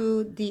couldn't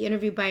do the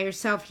interview by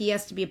herself. He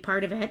has to be a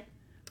part of it.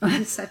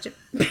 He's such a...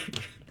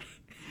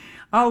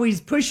 Always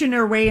pushing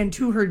her way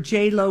into her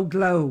J-Lo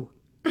glow.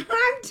 I'm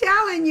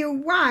telling you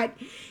what.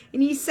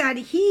 And he said,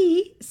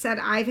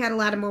 I've had a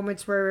lot of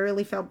moments where I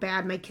really felt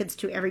bad. My kids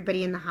to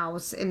everybody in the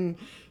house. And,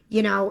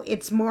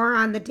 it's more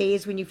on the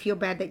days when you feel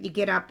bad that you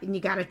get up and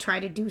you got to try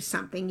to do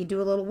something. You do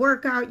a little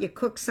workout, you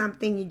cook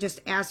something, you just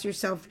ask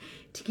yourself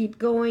to keep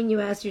going. You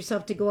ask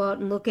yourself to go out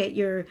and look at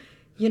your,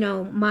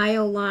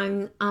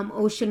 mile-long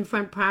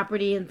oceanfront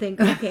property and think,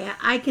 okay,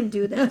 I can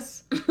do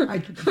this.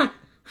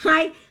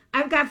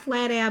 I've got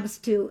flat abs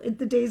too.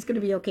 The day's going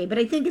to be okay. But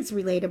I think it's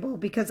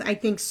relatable because I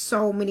think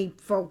so many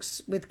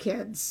folks with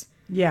kids,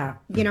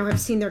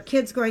 have seen their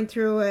kids going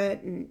through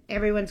it and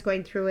everyone's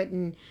going through it.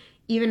 And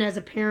even as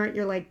a parent,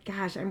 you're like,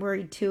 gosh, I'm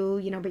worried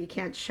too, but you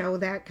can't show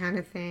that kind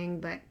of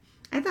thing. But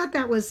I thought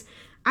that was,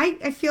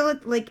 I feel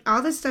it like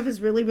all this stuff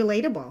is really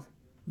relatable.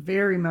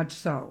 Very much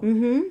so.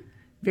 Mm-hmm.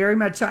 Very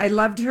much so. I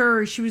loved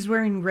her. She was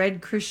wearing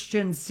red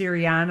Christian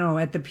Siriano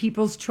at the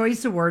People's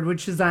Choice Award,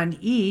 which was on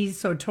E,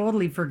 so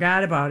totally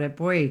forgot about it.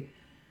 Boy,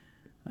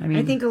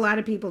 I think a lot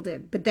of people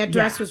did, but that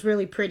dress was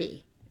really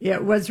pretty. Yeah,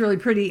 it was really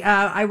pretty.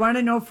 I want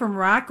to know from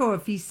Rocco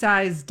if he saw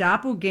his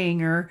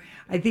doppelganger.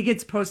 I think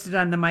it's posted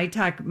on the My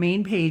Talk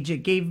main page. It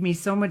gave me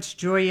so much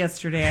joy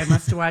yesterday. I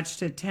must have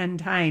watched it 10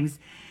 times.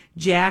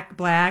 Jack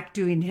Black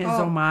doing his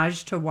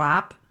homage to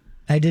WAP.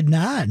 I did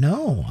not.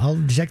 No, I'll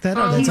check that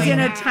out. He's in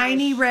a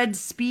tiny red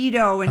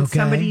Speedo and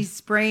somebody's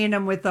spraying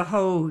him with a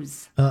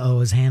hose.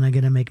 Is Hannah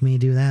going to make me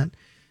do that?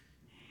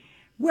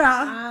 Well,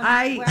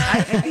 I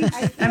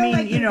mean,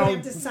 like you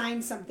have to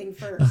sign something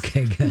first.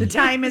 Okay, good. The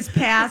time has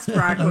passed,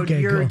 Rocco.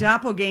 Okay, Your cool.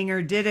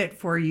 doppelganger did it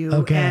for you.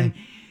 Okay. And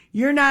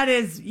you're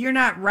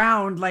not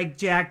round like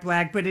Jack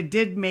Black, but it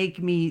did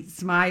make me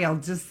smile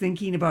just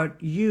thinking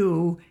about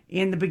you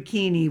in the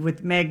bikini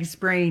with Meg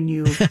spraying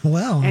you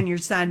and your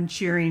son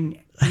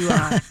cheering you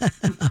on.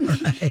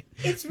 Right.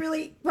 It's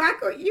really,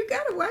 Rocco, you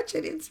got to watch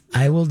it.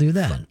 I will do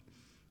that.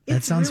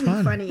 That sounds really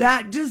fun. Funny.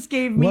 That just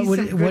gave me what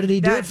did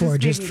he do it for?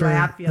 Just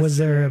for, was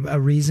there a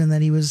reason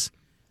that he was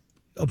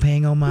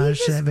paying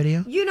homage to that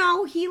video?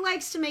 He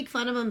likes to make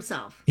fun of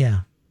himself.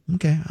 Yeah.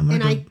 Okay.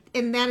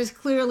 And that is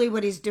clearly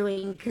what he's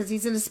doing because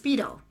he's in a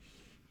Speedo.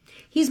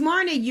 He's more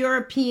in a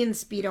European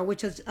Speedo,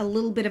 which is a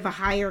little bit of a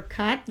higher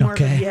cut, more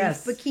of a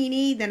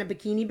bikini than a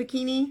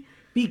bikini.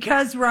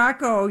 Because,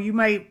 Rocco, you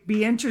might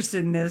be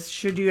interested in this.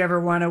 Should you ever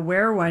want to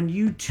wear one,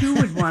 you too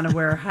would want to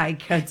wear a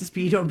high-cut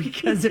Speedo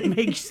because it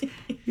makes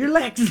your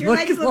legs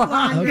look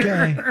longer.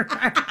 Okay.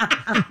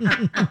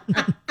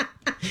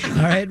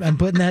 All right, I'm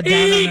putting that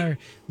down on our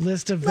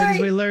list of things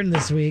we learned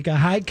this week. A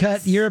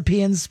high-cut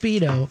European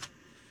Speedo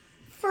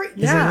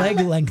is a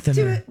leg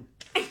lengthener.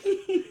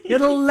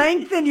 It'll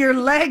lengthen your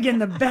leg in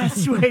the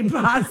best way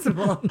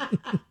possible.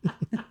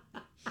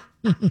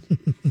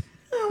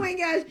 Oh, my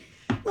gosh.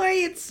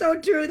 Lori, it's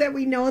so true that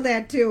we know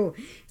that, too.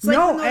 It's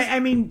like I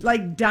mean,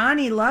 like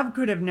Donnie Love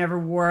could have never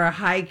wore a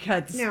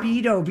high-cut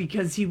Speedo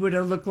because he would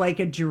have looked like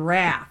a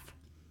giraffe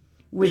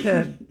with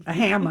a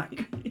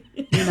hammock,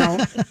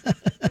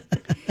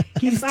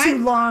 He's too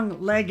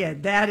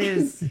long-legged.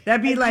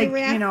 That'd be like,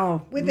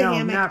 giraffe with a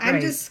hammock. not I'm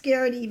right. just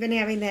scared even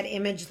having that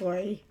image,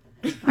 Lori.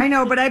 I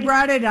know, but I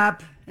brought it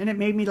up, and it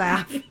made me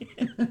laugh.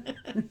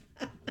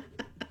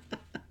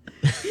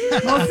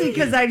 Mostly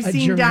because I've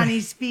seen giraffe.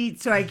 Donnie's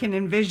feet, so I can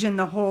envision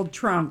the whole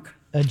trunk.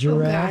 A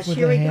giraffe gosh, with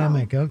here a we go.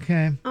 hammock.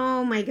 Okay.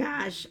 Oh my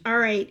gosh. All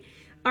right.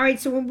 All right.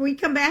 So when we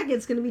come back,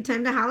 it's going to be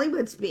time to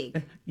Hollywood speak.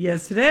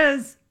 Yes, it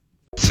is.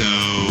 So,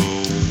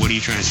 what are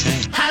you trying to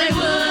say?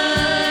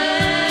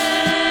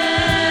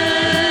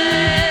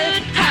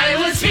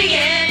 Hollywood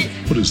speaking.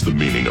 What is the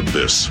meaning of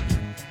this?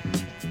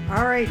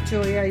 All right,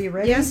 Julia, are you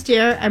ready? Yes,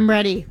 dear. I'm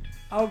ready.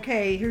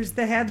 Okay, here's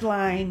the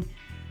headline.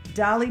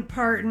 Dolly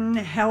Parton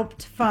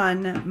helped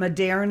fund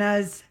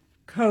Moderna's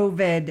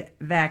COVID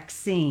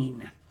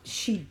vaccine.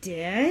 She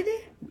did?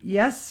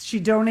 Yes, she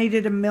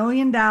donated $1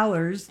 million.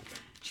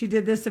 She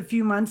did this a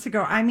few months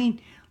ago. I mean,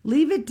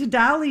 leave it to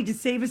Dolly to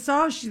save us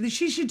all.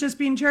 She should just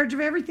be in charge of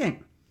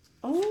everything.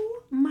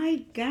 Oh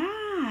my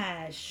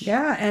gosh.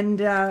 Yeah, and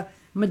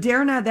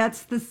Moderna,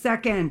 that's the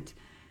second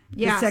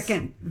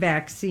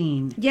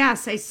vaccine.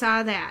 Yes, I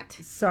saw that.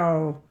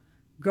 So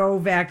go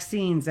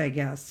vaccines, I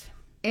guess.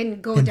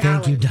 And go And Dolly.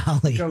 thank you,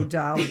 Dolly. Go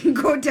Dolly.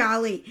 Go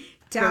Dolly.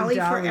 Dolly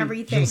for Dolly.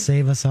 everything. She'll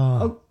save us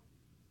all.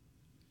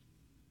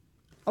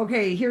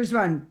 Okay, here's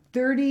one.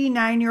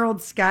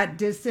 39-year-old Scott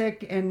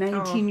Disick and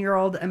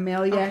 19-year-old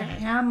Amelia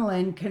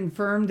Hamlin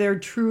confirmed their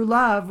true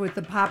love with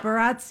the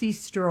paparazzi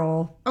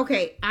stroll.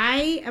 Okay,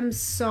 I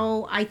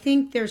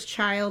think there's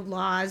child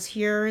laws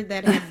here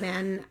that have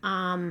been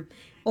No,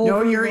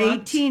 overlooked. you're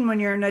 18 when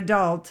you're an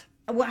adult.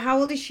 How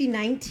old is she,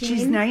 19?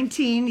 She's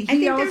 19. He I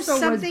think there's also was,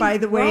 something by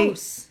the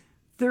gross. way,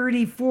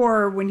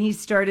 34 when he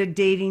started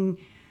dating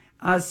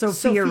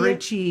Sophia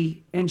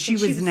Richie, and she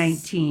was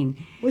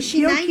 19. Was she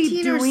He'll 19 keep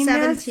or doing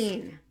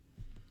 17?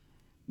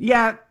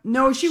 Yeah,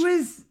 no, she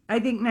was, I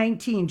think,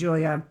 19,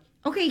 Julia.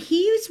 Okay,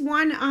 he's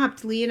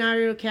one-upped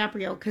Leonardo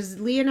DiCaprio because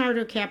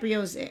Leonardo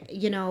DiCaprio's,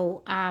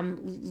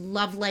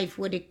 love life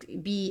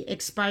would be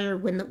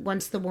expired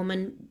once the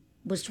woman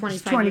was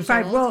 25 years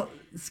old. Well,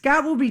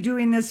 Scott will be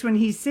doing this when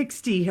he's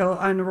 60. He'll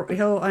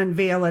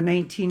unveil a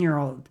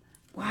 19-year-old.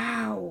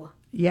 Wow.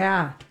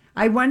 Yeah.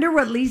 I wonder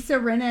what Lisa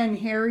Rinna and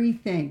Harry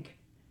think.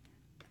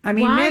 I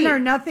mean, Why? men are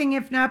nothing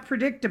if not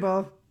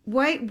predictable.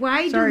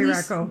 Why Sorry, do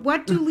Rocco.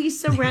 what do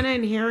Lisa Rinna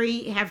and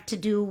Harry have to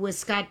do with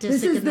Scott Disick?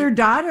 This is their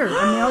daughter,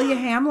 Amelia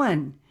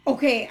Hamlin.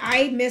 Okay,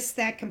 I missed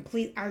that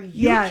complete. Are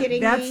you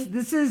kidding me?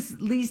 This is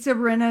Lisa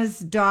Rinna's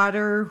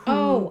daughter.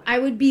 Who, I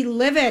would be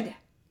livid.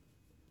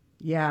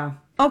 Yeah.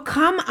 Oh,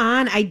 come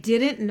on. I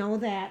didn't know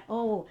that.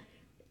 Oh.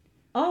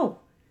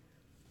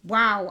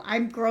 Wow.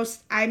 I'm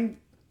gross.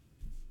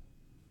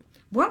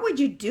 What would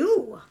you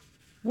do?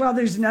 Well,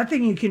 there's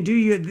nothing you can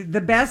do. The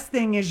best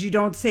thing is you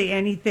don't say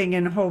anything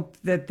and hope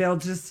that they'll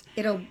just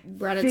It'll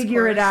run its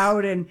figure it course.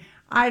 out. And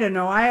I don't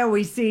know. I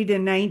always say to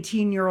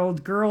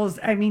 19-year-old girls,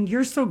 I mean,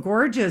 you're so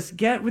gorgeous.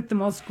 Get with the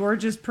most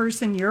gorgeous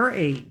person your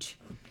age.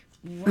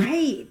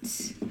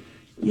 Right.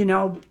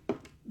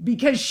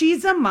 Because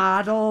she's a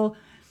model.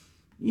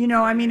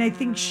 I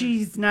think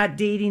she's not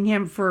dating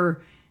him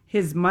for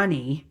his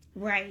money.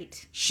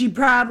 Right. She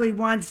probably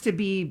wants to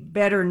be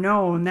better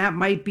known. That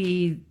might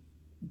be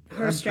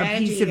Her a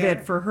strategy piece of here.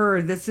 it for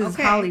her. This is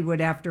Okay.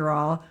 Hollywood, after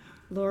all.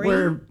 Lori,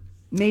 where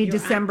May you're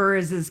December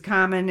is as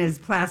common as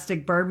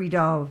plastic Barbie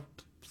doll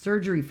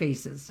surgery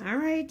faces. All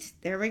right.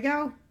 There we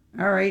go.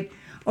 All right.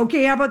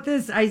 Okay, how about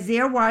this?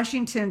 Isaiah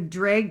Washington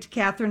dragged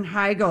Katherine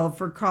Heigl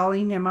for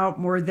calling him out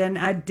more than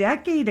a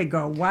decade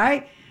ago.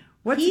 Why?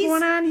 What's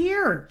going on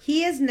here?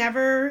 He has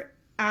never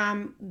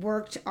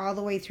worked all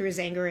the way through his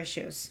anger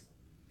issues.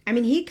 I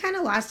mean, he kind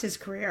of lost his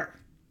career,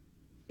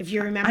 if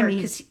you remember,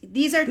 because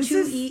these are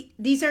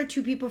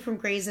two people from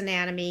Grey's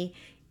Anatomy,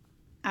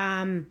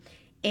 and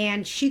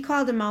she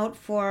called him out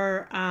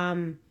for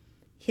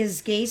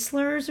his gay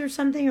slurs or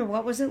something, or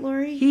what was it,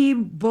 Lori? He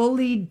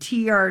bullied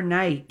T.R.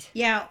 Knight.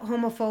 Yeah,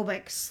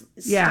 homophobic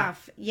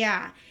stuff.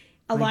 Yeah.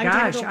 A long My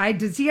time gosh, ago.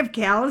 does he have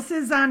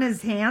calluses on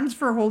his hands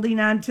for holding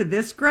on to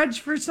this grudge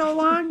for so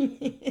long?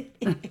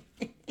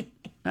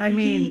 I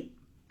mean,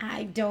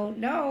 I don't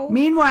know.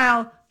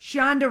 Meanwhile,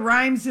 Shonda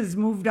Rhimes has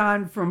moved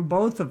on from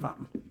both of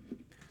them.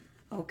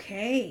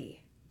 Okay.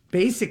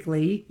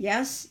 Basically.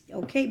 Yes.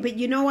 Okay. But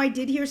I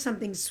did hear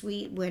something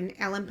sweet when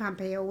Ellen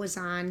Pompeo was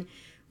on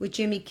with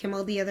Jimmy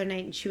Kimmel the other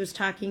night, and she was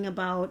talking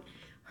about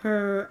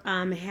her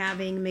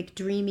having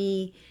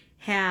McDreamy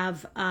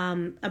have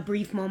a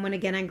brief moment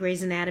again on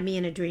Grey's Anatomy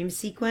in a dream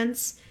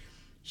sequence.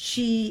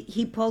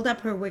 He pulled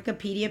up her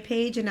Wikipedia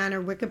page, and on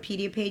her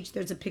Wikipedia page,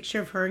 there's a picture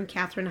of her and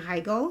Katherine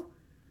Heigl.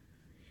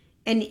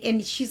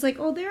 And she's like,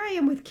 oh, there I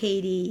am with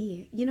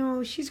Katie.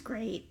 She's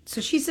great.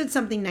 So she said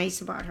something nice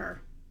about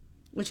her,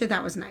 which I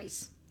thought was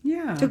nice.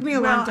 Yeah. Took me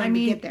a long time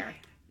to get there.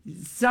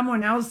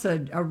 Someone else, a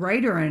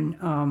writer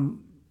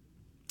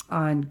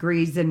on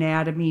Grey's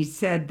Anatomy,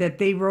 said that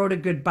they wrote a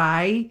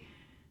goodbye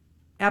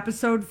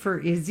episode for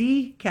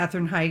Izzy,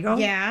 Katherine Heigl.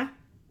 Yeah.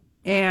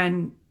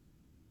 And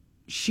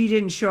she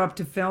didn't show up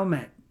to film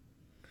it.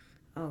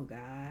 Oh,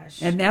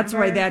 gosh. And that's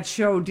why Remember? that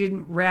show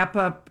didn't wrap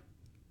up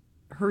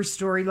her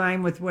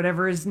storyline with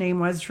whatever his name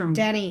was from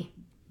Denny.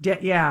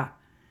 Yeah.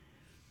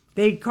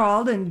 They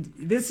called, and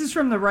this is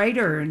from the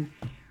writer, and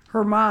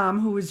her mom,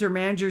 who was her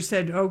manager,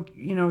 said, "Oh,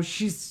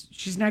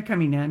 she's not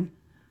coming in."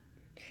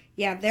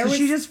 Yeah,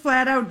 She just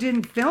flat out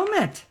didn't film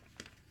it.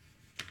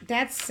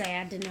 That's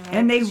sad to know.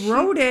 And they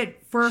wrote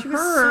it for she was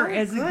her so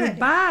as a good.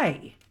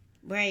 goodbye.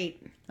 Right.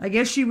 I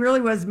guess she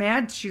really was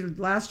mad she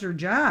lost her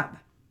job.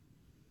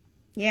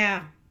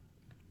 Yeah.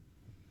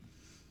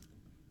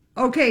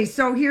 Okay,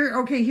 so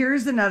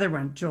here's another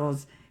one,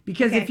 Jules.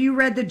 Because if you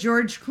read the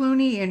George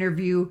Clooney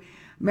interview,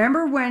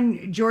 remember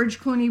when George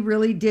Clooney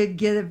really did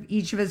give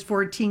each of his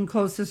 14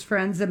 closest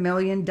friends $1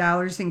 million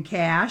in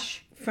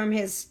cash? From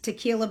his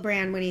tequila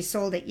brand when he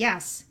sold it,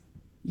 yes.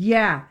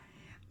 Yeah.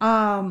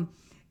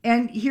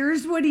 And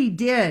here's what he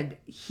did.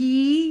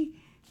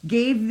 He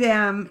gave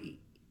them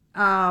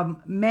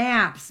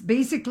maps.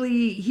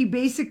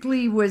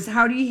 He was,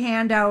 how do you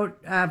hand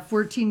out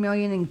 $14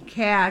 million in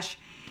cash?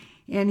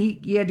 And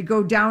he had to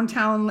go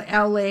downtown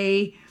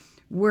LA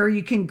where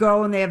you can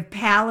go and they have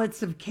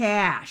pallets of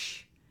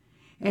cash.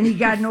 And he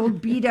got an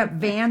old beat up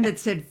van that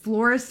said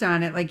florist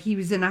on it, like he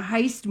was in a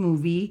heist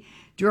movie,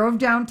 drove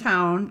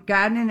downtown,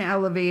 got in an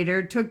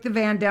elevator, took the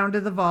van down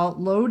to the vault,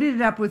 loaded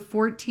it up with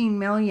 $14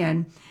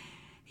 million.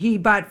 He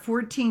bought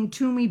 14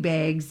 Toomey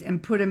bags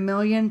and put $1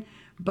 million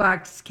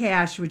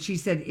cash, which he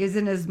said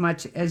isn't as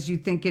much as you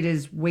think it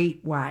is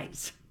weight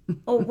wise.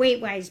 Oh,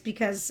 weight wise,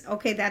 because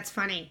okay, that's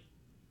funny.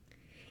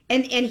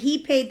 And he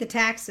paid the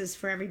taxes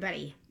for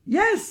everybody.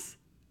 Yes.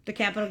 The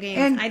capital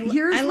gains. And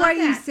here's why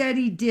he said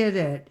he did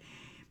it.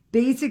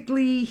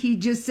 Basically, he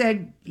just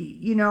said,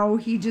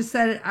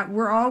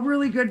 we're all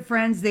really good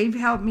friends. They've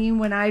helped me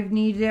when I've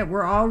needed it.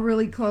 We're all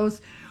really close.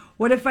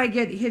 What if I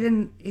get hit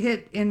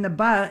in the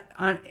butt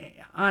on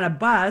a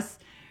bus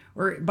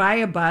or by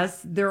a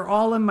bus? They're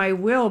all in my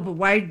will, but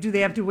why do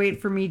they have to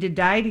wait for me to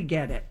die to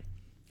get it?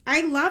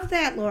 I love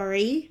that,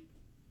 Lori.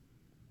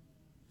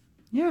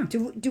 Yeah.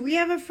 Do we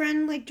have a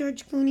friend like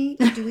George Clooney?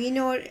 Do we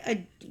know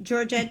a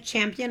Georgette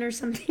champion or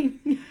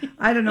something?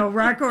 I don't know.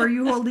 Rocco, are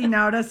you holding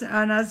out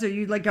on us? Are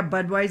you like a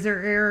Budweiser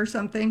heir or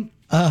something?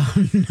 Oh,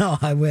 no,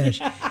 I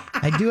wish.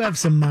 I do have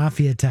some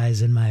mafia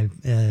ties in my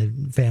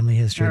family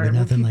history, but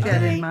nothing like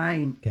that. In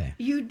mind. Okay.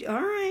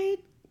 All right.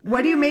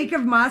 What do you make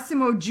of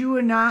Massimo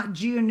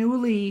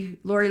Giannulli,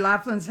 Lori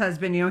Laughlin's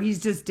husband? He's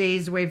just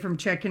days away from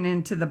checking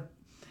into the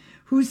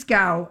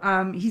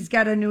Huskow. He's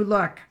got a new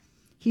look.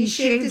 He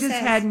shaved his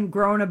head and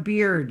grown a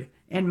beard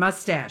and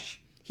mustache.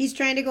 He's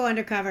trying to go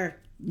undercover.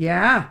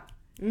 Yeah.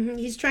 Mm-hmm.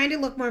 He's trying to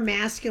look more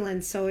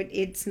masculine, so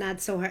it's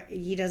not so hard.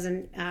 He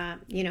doesn't,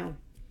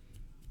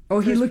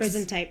 Oh, he looks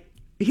prison type.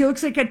 He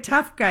looks like a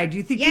tough guy. Do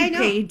you think he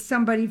paid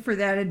somebody for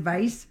that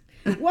advice?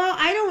 Well,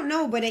 I don't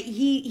know, but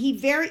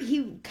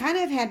he kind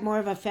of had more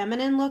of a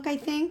feminine look, I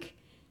think,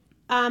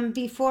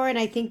 before, and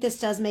I think this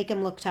does make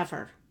him look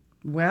tougher.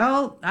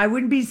 Well, I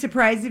wouldn't be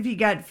surprised if he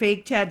got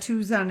fake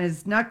tattoos on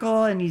his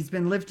knuckle and he's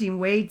been lifting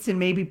weights and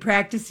maybe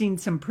practicing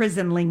some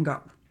prison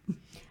lingo.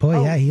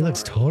 Boy, yeah, he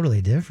looks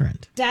totally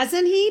different.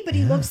 Doesn't he? But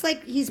he looks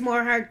like he's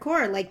more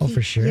hardcore. Like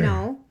for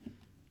sure.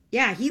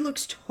 Yeah, he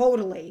looks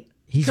totally.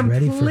 He's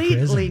ready for prison.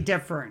 Completely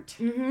different.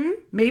 Mm-hmm.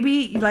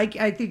 Maybe,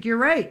 I think you're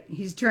right.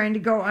 He's trying to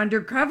go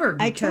undercover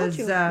because, I told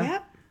you.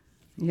 Yep.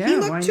 Yeah, he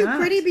looked why too not?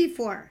 pretty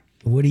before.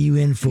 What are you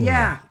in for?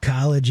 Yeah.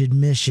 College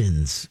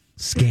admissions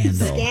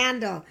scandal.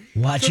 Scandal.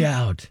 Watch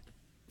out.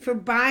 For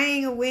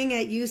buying a wing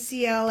at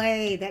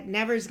UCLA that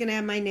never's going to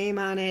have my name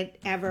on it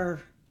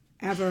ever.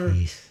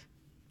 Jeez.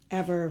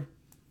 Ever.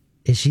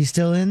 Is she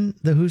still in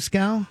the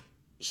Huskow?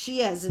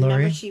 She is. And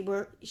Lori?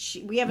 remember,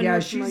 we haven't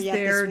heard from her she's yet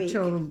there this week.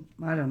 till,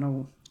 I don't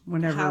know,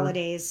 whenever.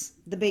 Holidays.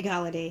 The big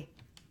holiday.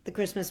 The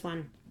Christmas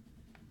one.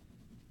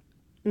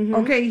 Mm-hmm.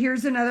 Okay,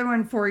 here's another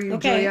one for you,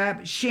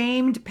 Julia.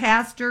 Shamed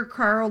Pastor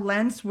Carl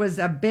Lentz was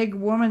a big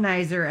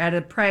womanizer at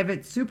a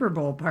private Super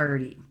Bowl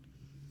party.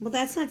 Well,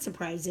 that's not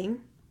surprising.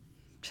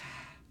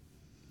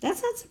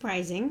 That's not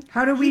surprising.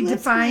 How do we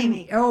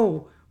define,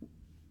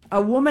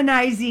 a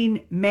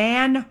womanizing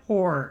man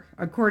whore,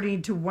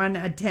 according to one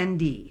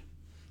attendee?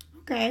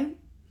 Okay.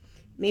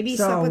 Maybe he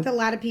slept with a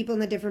lot of people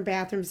in the different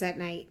bathrooms that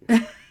night.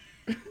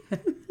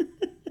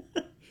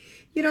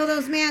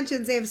 Those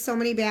mansions, they have so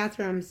many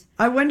bathrooms.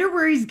 I wonder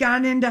where he's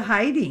gone into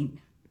hiding.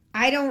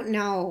 I don't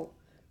know.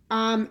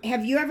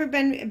 Have you ever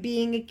been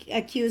being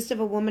accused of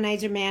a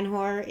womanizer man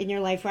whore in your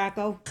life,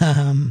 Rocco?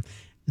 No,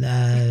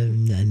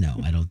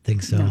 I don't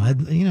think so.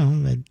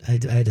 No.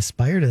 I'd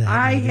aspire to that.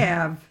 I maybe.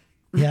 have.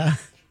 Yeah.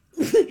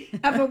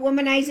 Of a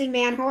womanizing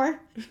man whore?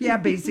 Yeah,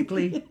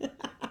 basically.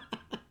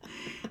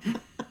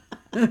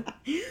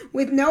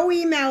 With no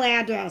email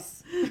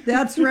address.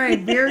 That's right.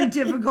 Very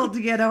difficult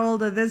to get a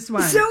hold of this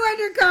one. So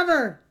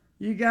undercover.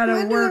 You got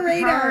to work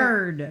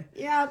hard.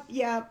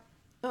 Yep.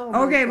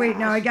 Oh okay, wait.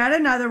 Now I got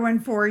another one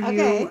for you.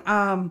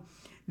 Okay.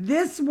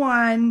 This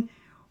one,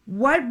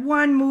 what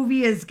one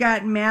movie has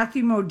gotten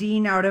Matthew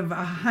Modine out of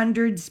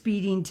 100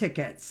 speeding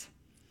tickets?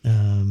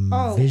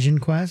 Vision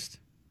Quest?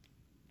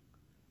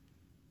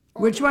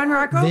 Which one,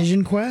 Rocco?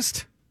 Vision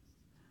Quest?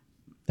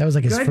 That was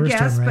like his Good first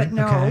guess, one, right? but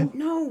no. Okay.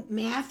 No,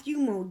 Matthew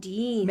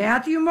Modine.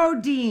 Matthew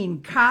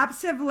Modine.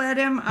 Cops have let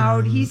him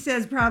out, he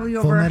says, probably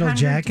over Full Metal 100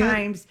 Jacket?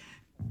 times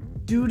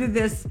due to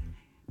this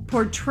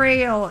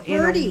portrayal in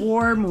Birdie. a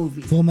war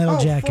movie. Full Metal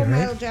Jacket, Full right?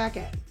 Metal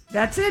Jacket.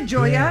 That's it,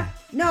 Julia? Yeah.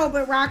 No,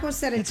 but Rocco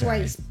said it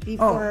twice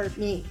before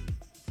me.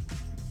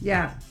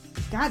 Yeah.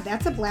 God,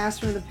 that's a blast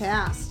from the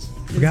past.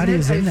 Forgot he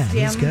was Isn't it in a that.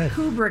 He's Stanley good.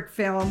 Kubrick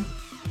film.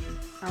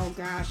 Oh,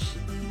 gosh.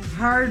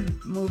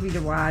 Hard movie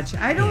to watch.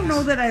 I don't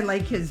know that I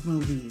like his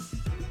movies.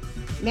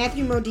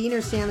 Matthew Modine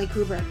or Stanley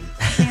Kubrick?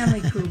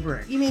 Stanley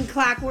Kubrick. You mean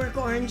Clockwork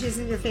Orange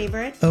isn't your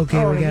favorite?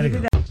 Okay, we gotta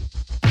go.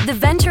 The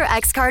Venture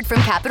X card from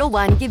Capital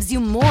One gives you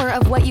more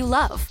of what you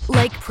love,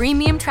 like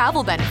premium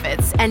travel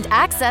benefits and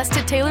access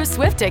to Taylor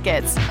Swift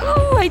tickets.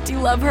 Oh, I do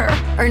love her.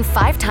 Earn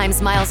 5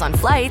 times miles on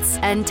flights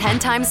and 10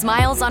 times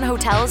miles on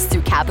hotels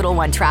through Capital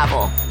One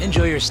Travel.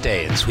 Enjoy your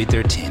stay in Suite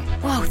 13.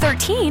 Whoa,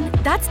 13?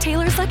 That's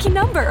Taylor's lucky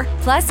number.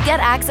 Plus,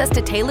 get access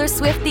to Taylor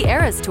Swift The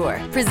Eras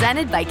Tour,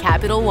 presented by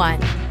Capital One.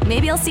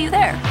 Maybe I'll see you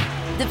there.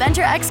 The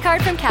Venture X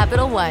card from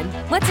Capital One.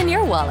 What's in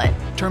your wallet?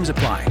 Terms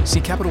apply. See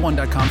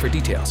CapitalOne.com for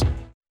details.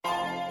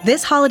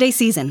 This holiday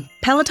season,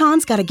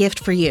 Peloton's got a gift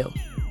for you.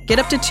 Get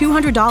up to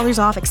 $200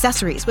 off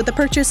accessories with the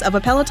purchase of a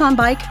Peloton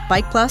bike,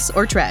 Bike Plus,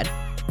 or Tread.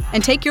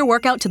 And take your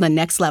workout to the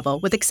next level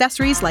with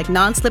accessories like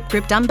non-slip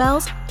grip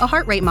dumbbells, a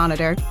heart rate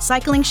monitor,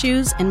 cycling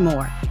shoes, and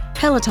more.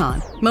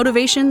 Peloton,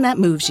 motivation that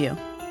moves you.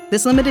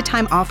 This limited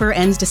time offer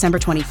ends December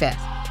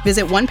 25th.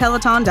 Visit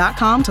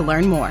onepeloton.com to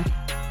learn more.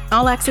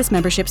 All access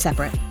membership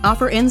separate.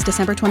 Offer ends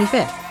December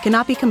 25th.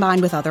 Cannot be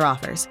combined with other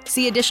offers.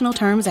 See additional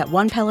terms at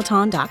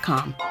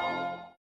onepeloton.com.